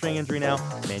a hamstring injury now.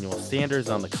 Emmanuel Sanders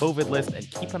on the COVID list, and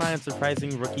keep an eye on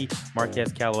surprising rookie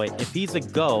Marquez Callaway. If he's a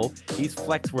go, he's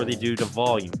flex-worthy due to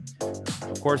volume.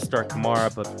 Of course, start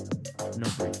Kamara, but no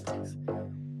Breeze, please.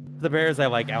 The Bears, I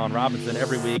like Allen Robinson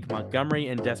every week. Montgomery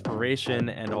in desperation,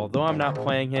 and although I'm not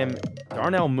playing him,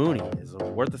 Darnell Mooney is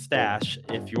worth a stash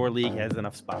if your league has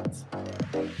enough spots.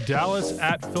 Dallas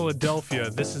at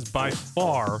Philadelphia. This is by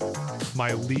far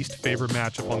my least favorite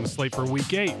matchup on the slate for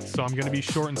Week 8, so I'm going to be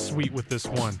short and sweet with this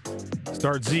one.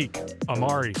 Start Zeke,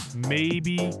 Amari,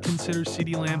 maybe consider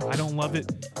CeeDee Lamb. I don't love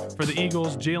it. For the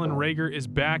Eagles, Jalen Reagor is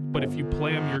back, but if you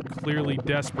play him, you're clearly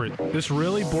desperate. This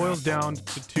really boils down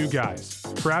to 2 guys.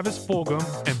 Travis Fulgham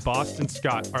and Boston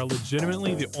Scott are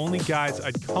legitimately the only guys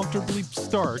I'd comfortably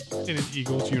start in an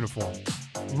Eagles uniform.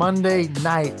 Monday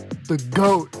night, the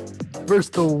GOAT versus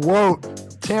the WOAT.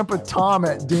 Tampa Tom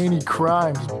at Danny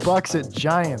Crimes, Bucks at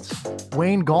Giants.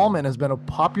 Wayne Gallman has been a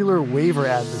popular waiver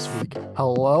ad this week.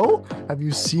 Hello? Have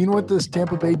you seen what this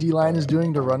Tampa Bay D-line is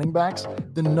doing to running backs?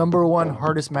 The #1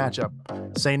 hardest matchup.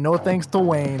 Say no thanks to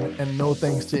Wayne and no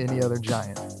thanks to any other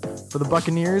Giant. For the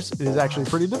Buccaneers, it is actually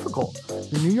pretty difficult.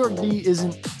 The New York D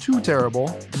isn't too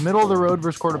terrible. Middle of the road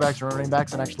versus quarterbacks and running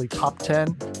backs, and actually top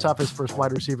 10 toughest versus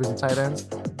wide receivers and tight ends.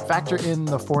 Factor in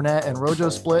the Fournette and Rojo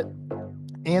split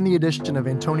and the addition of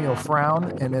Antonio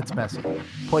Brown, and it's messy.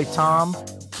 Play Tom,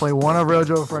 play one of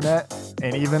Rojo Fournette,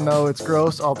 and even though it's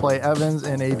gross, I'll play Evans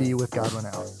and AB with Godwin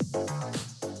out.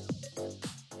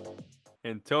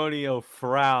 Antonio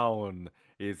Brown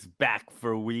is back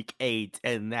for Week 8,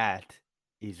 and that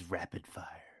is rapid fire.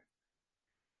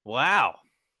 Wow.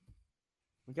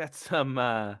 We got some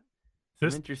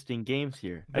interesting games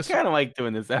here. I kind of like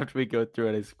doing this after we go through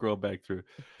and I scroll back through.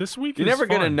 This week You're never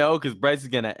going to fun. know because Bryce is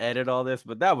going to edit all this,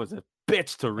 but that was a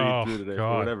bitch to read through today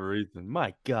for whatever reason.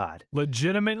 My God.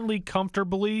 Legitimately,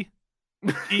 comfortably,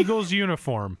 Eagles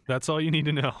uniform. That's all you need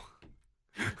to know.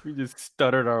 We just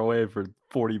stuttered our way for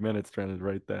 40 minutes trying to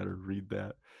write that or read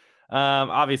that.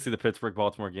 Obviously, the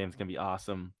Pittsburgh-Baltimore game is going to be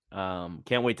awesome.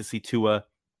 Can't wait to see Tua.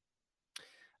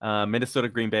 Minnesota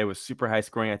Green Bay was super high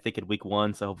scoring, I think, in week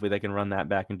 1. So hopefully they can run that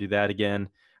back and do that again.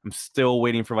 I'm still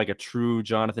waiting for like a true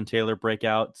Jonathan Taylor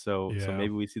breakout. So maybe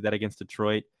we see that against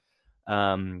Detroit.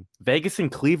 Vegas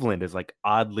and Cleveland is like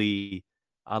oddly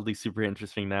super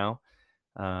interesting now.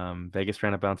 Vegas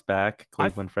trying to bounce back.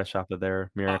 Cleveland fresh off of their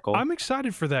miracle. I'm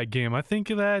excited for that game. I think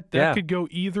that could go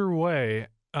either way.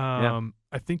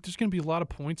 I think there's going to be a lot of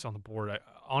points on the board.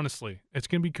 Honestly, it's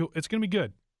going to be cool. It's going to be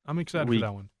good. I'm excited for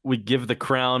that one. We give the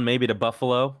crown maybe to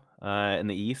Buffalo in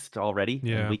the East already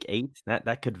in week 8.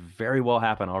 That could very well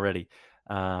happen already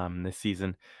this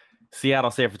season.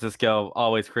 Seattle, San Francisco,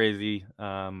 always crazy.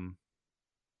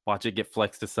 Watch it get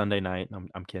flexed to Sunday night.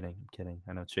 I'm kidding.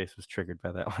 I know Chase was triggered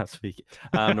by that last week.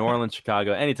 New Orleans,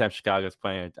 Chicago. Anytime Chicago's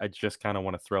playing, I just kind of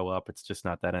want to throw up. It's just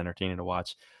not that entertaining to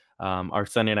watch. Our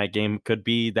Sunday night game could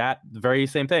be that very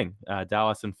same thing.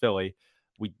 Dallas and Philly.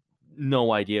 We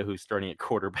no idea who's starting at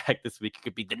quarterback this week. It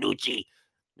could be Danucci.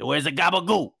 Where's the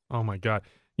gabagoo? Oh my God.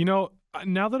 You know,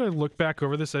 now that I look back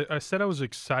over this, I said I was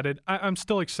excited. I'm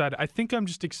still excited. I think I'm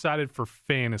just excited for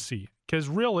fantasy because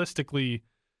realistically,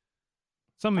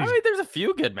 some of these. I mean, there's a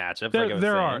few good matchups.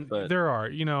 There are.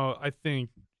 You know, I think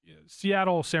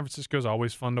Seattle, San Francisco is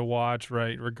always fun to watch,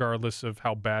 right? Regardless of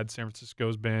how bad San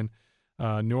Francisco's been.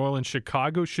 New Orleans,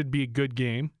 Chicago should be a good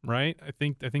game, right? I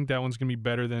think that one's gonna be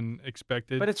better than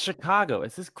expected. But it's Chicago.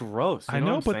 It's just gross. I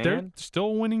know, but they're still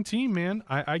a winning team, man.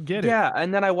 I get it. Yeah,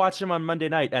 and then I watched them on Monday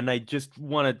night, and I just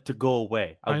wanted to go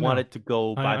away. I wanted to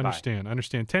go bye-bye. I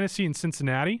understand. Tennessee and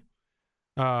Cincinnati.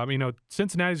 You know,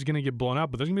 Cincinnati's gonna get blown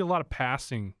out, but there's gonna be a lot of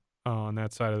passing on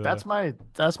that side of the.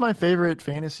 That's my favorite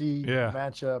fantasy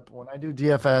matchup when I do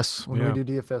DFS. When we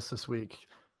do DFS this week.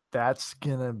 That's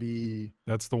gonna be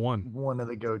the one of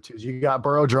the go-tos. You got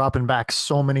Burrow dropping back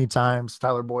so many times.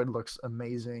 Tyler Boyd looks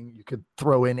amazing. You could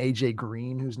throw in AJ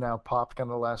Green, who's now popped kind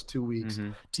of the last 2 weeks.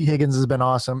 T. Higgins has been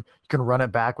awesome. You can run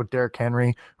it back with Derrick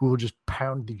Henry, who will just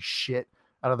pound the shit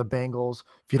out of the Bengals.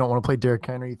 If you don't want to play Derrick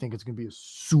Henry, you think it's gonna be a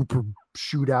super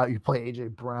shootout. You play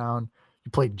AJ Brown. You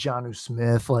play Jonnu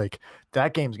Smith. Like,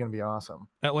 that game's going to be awesome.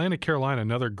 Atlanta, Carolina,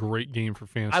 another great game for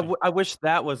fantasy. I wish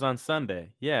that was on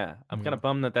Sunday. Yeah. I'm kind of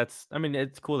bummed that's – I mean,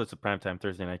 it's cool it's a primetime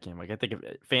Thursday night game. Like, I think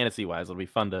fantasy-wise, it'll be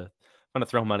fun to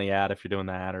throw money at if you're doing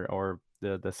that or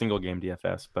the single-game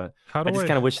DFS. But I just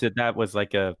kind of wish that was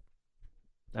like a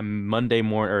Monday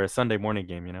morning or a Sunday morning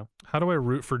game, you know? How do I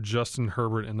root for Justin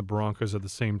Herbert and the Broncos at the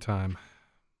same time?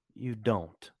 You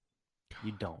don't.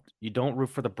 You don't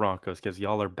root for the Broncos because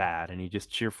y'all are bad, and you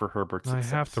just cheer for Herbert's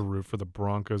success. I have to root for the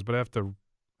Broncos, but I have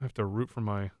to root for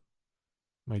my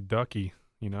ducky,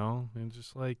 you know? And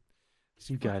just like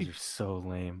you guys are so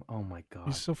lame. Oh my God,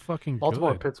 he's so fucking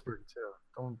Baltimore, good. Pittsburgh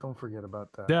too. Don't forget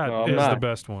about that. That is the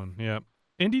best one. Yeah,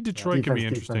 Indy, Detroit could be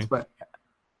interesting. But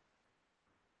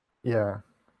yeah,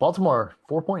 Baltimore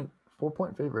 4-point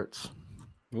favorites.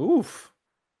 Oof,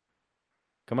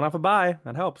 coming off a bye,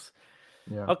 that helps.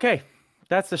 Yeah. Okay.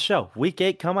 That's the show. Week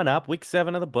 8 coming up. Week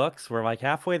 7 of the books. We're like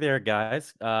halfway there,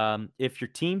 guys. If your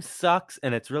team sucks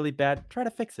and it's really bad, try to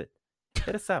fix it.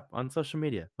 Hit us up on social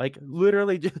media. Like,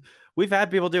 literally, we've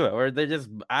had people do it where they just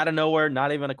out of nowhere,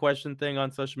 not even a question thing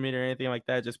on social media or anything like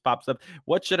that, just pops up.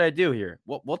 What should I do here?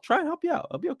 We'll try and help you out.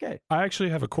 It'll be okay. I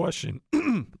actually have a question.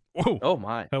 Whoa. Oh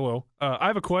my. Hello. I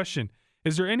have a question.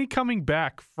 Is there any coming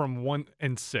back from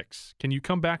 1-6? Can you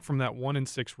come back from that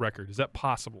 1-6 record? Is that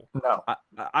possible? No.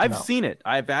 I've seen it.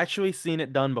 I've actually seen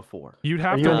it done before. You'd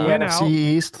have to win out.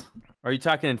 East? Are you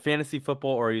talking in fantasy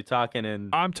football or are you talking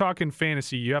in? I'm talking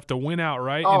fantasy. You have to win out,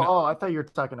 right? I thought you were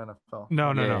talking NFL.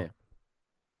 No.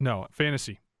 No,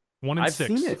 fantasy. 1-6. I've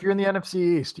seen it. If you're in the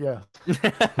NFC East, yeah.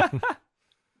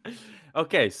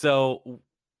 Okay, so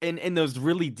in those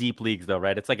really deep leagues though,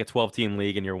 right? It's like a 12-team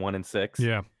league and you're 1-6.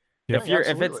 Yeah. If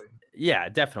it's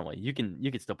definitely you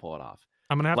can still pull it off.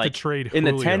 I'm gonna have to trade in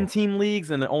Julio. the 10-team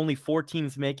leagues and only 4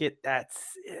 teams make it.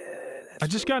 That's I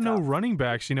just really got tough. no running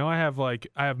backs. You know, I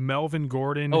have Melvin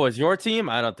Gordon. Oh, is your team?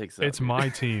 I don't think so. It's my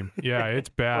team. Yeah, it's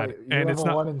bad. Wait, and it's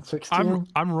not 1-6 team?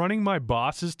 I'm running my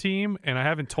boss's team, and I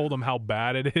haven't told him how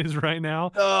bad it is right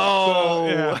now. Oh,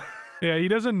 so, yeah, he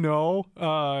doesn't know.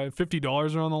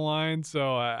 $50 are on the line,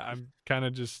 so I'm kind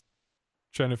of just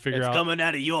trying to figure out. It's coming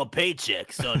out of your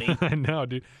paycheck, Sonny. I know,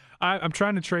 dude. I'm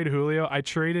trying to trade Julio. I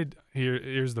traded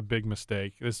here's the big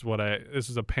mistake. This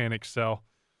is a panic sell.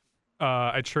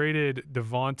 I traded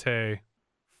Devontae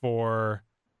for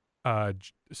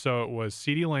so it was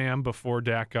CeeDee Lamb before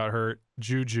Dak got hurt,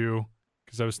 Juju,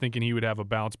 because I was thinking he would have a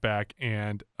bounce back,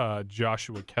 and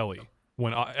Joshua Kelly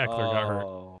when Eckler got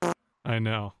hurt. I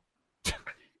know.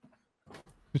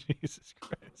 Jesus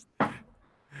Christ.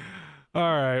 All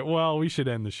right. Well, we should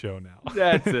end the show now.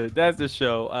 That's it. That's the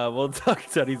show. We'll talk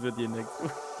studies with you next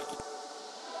week.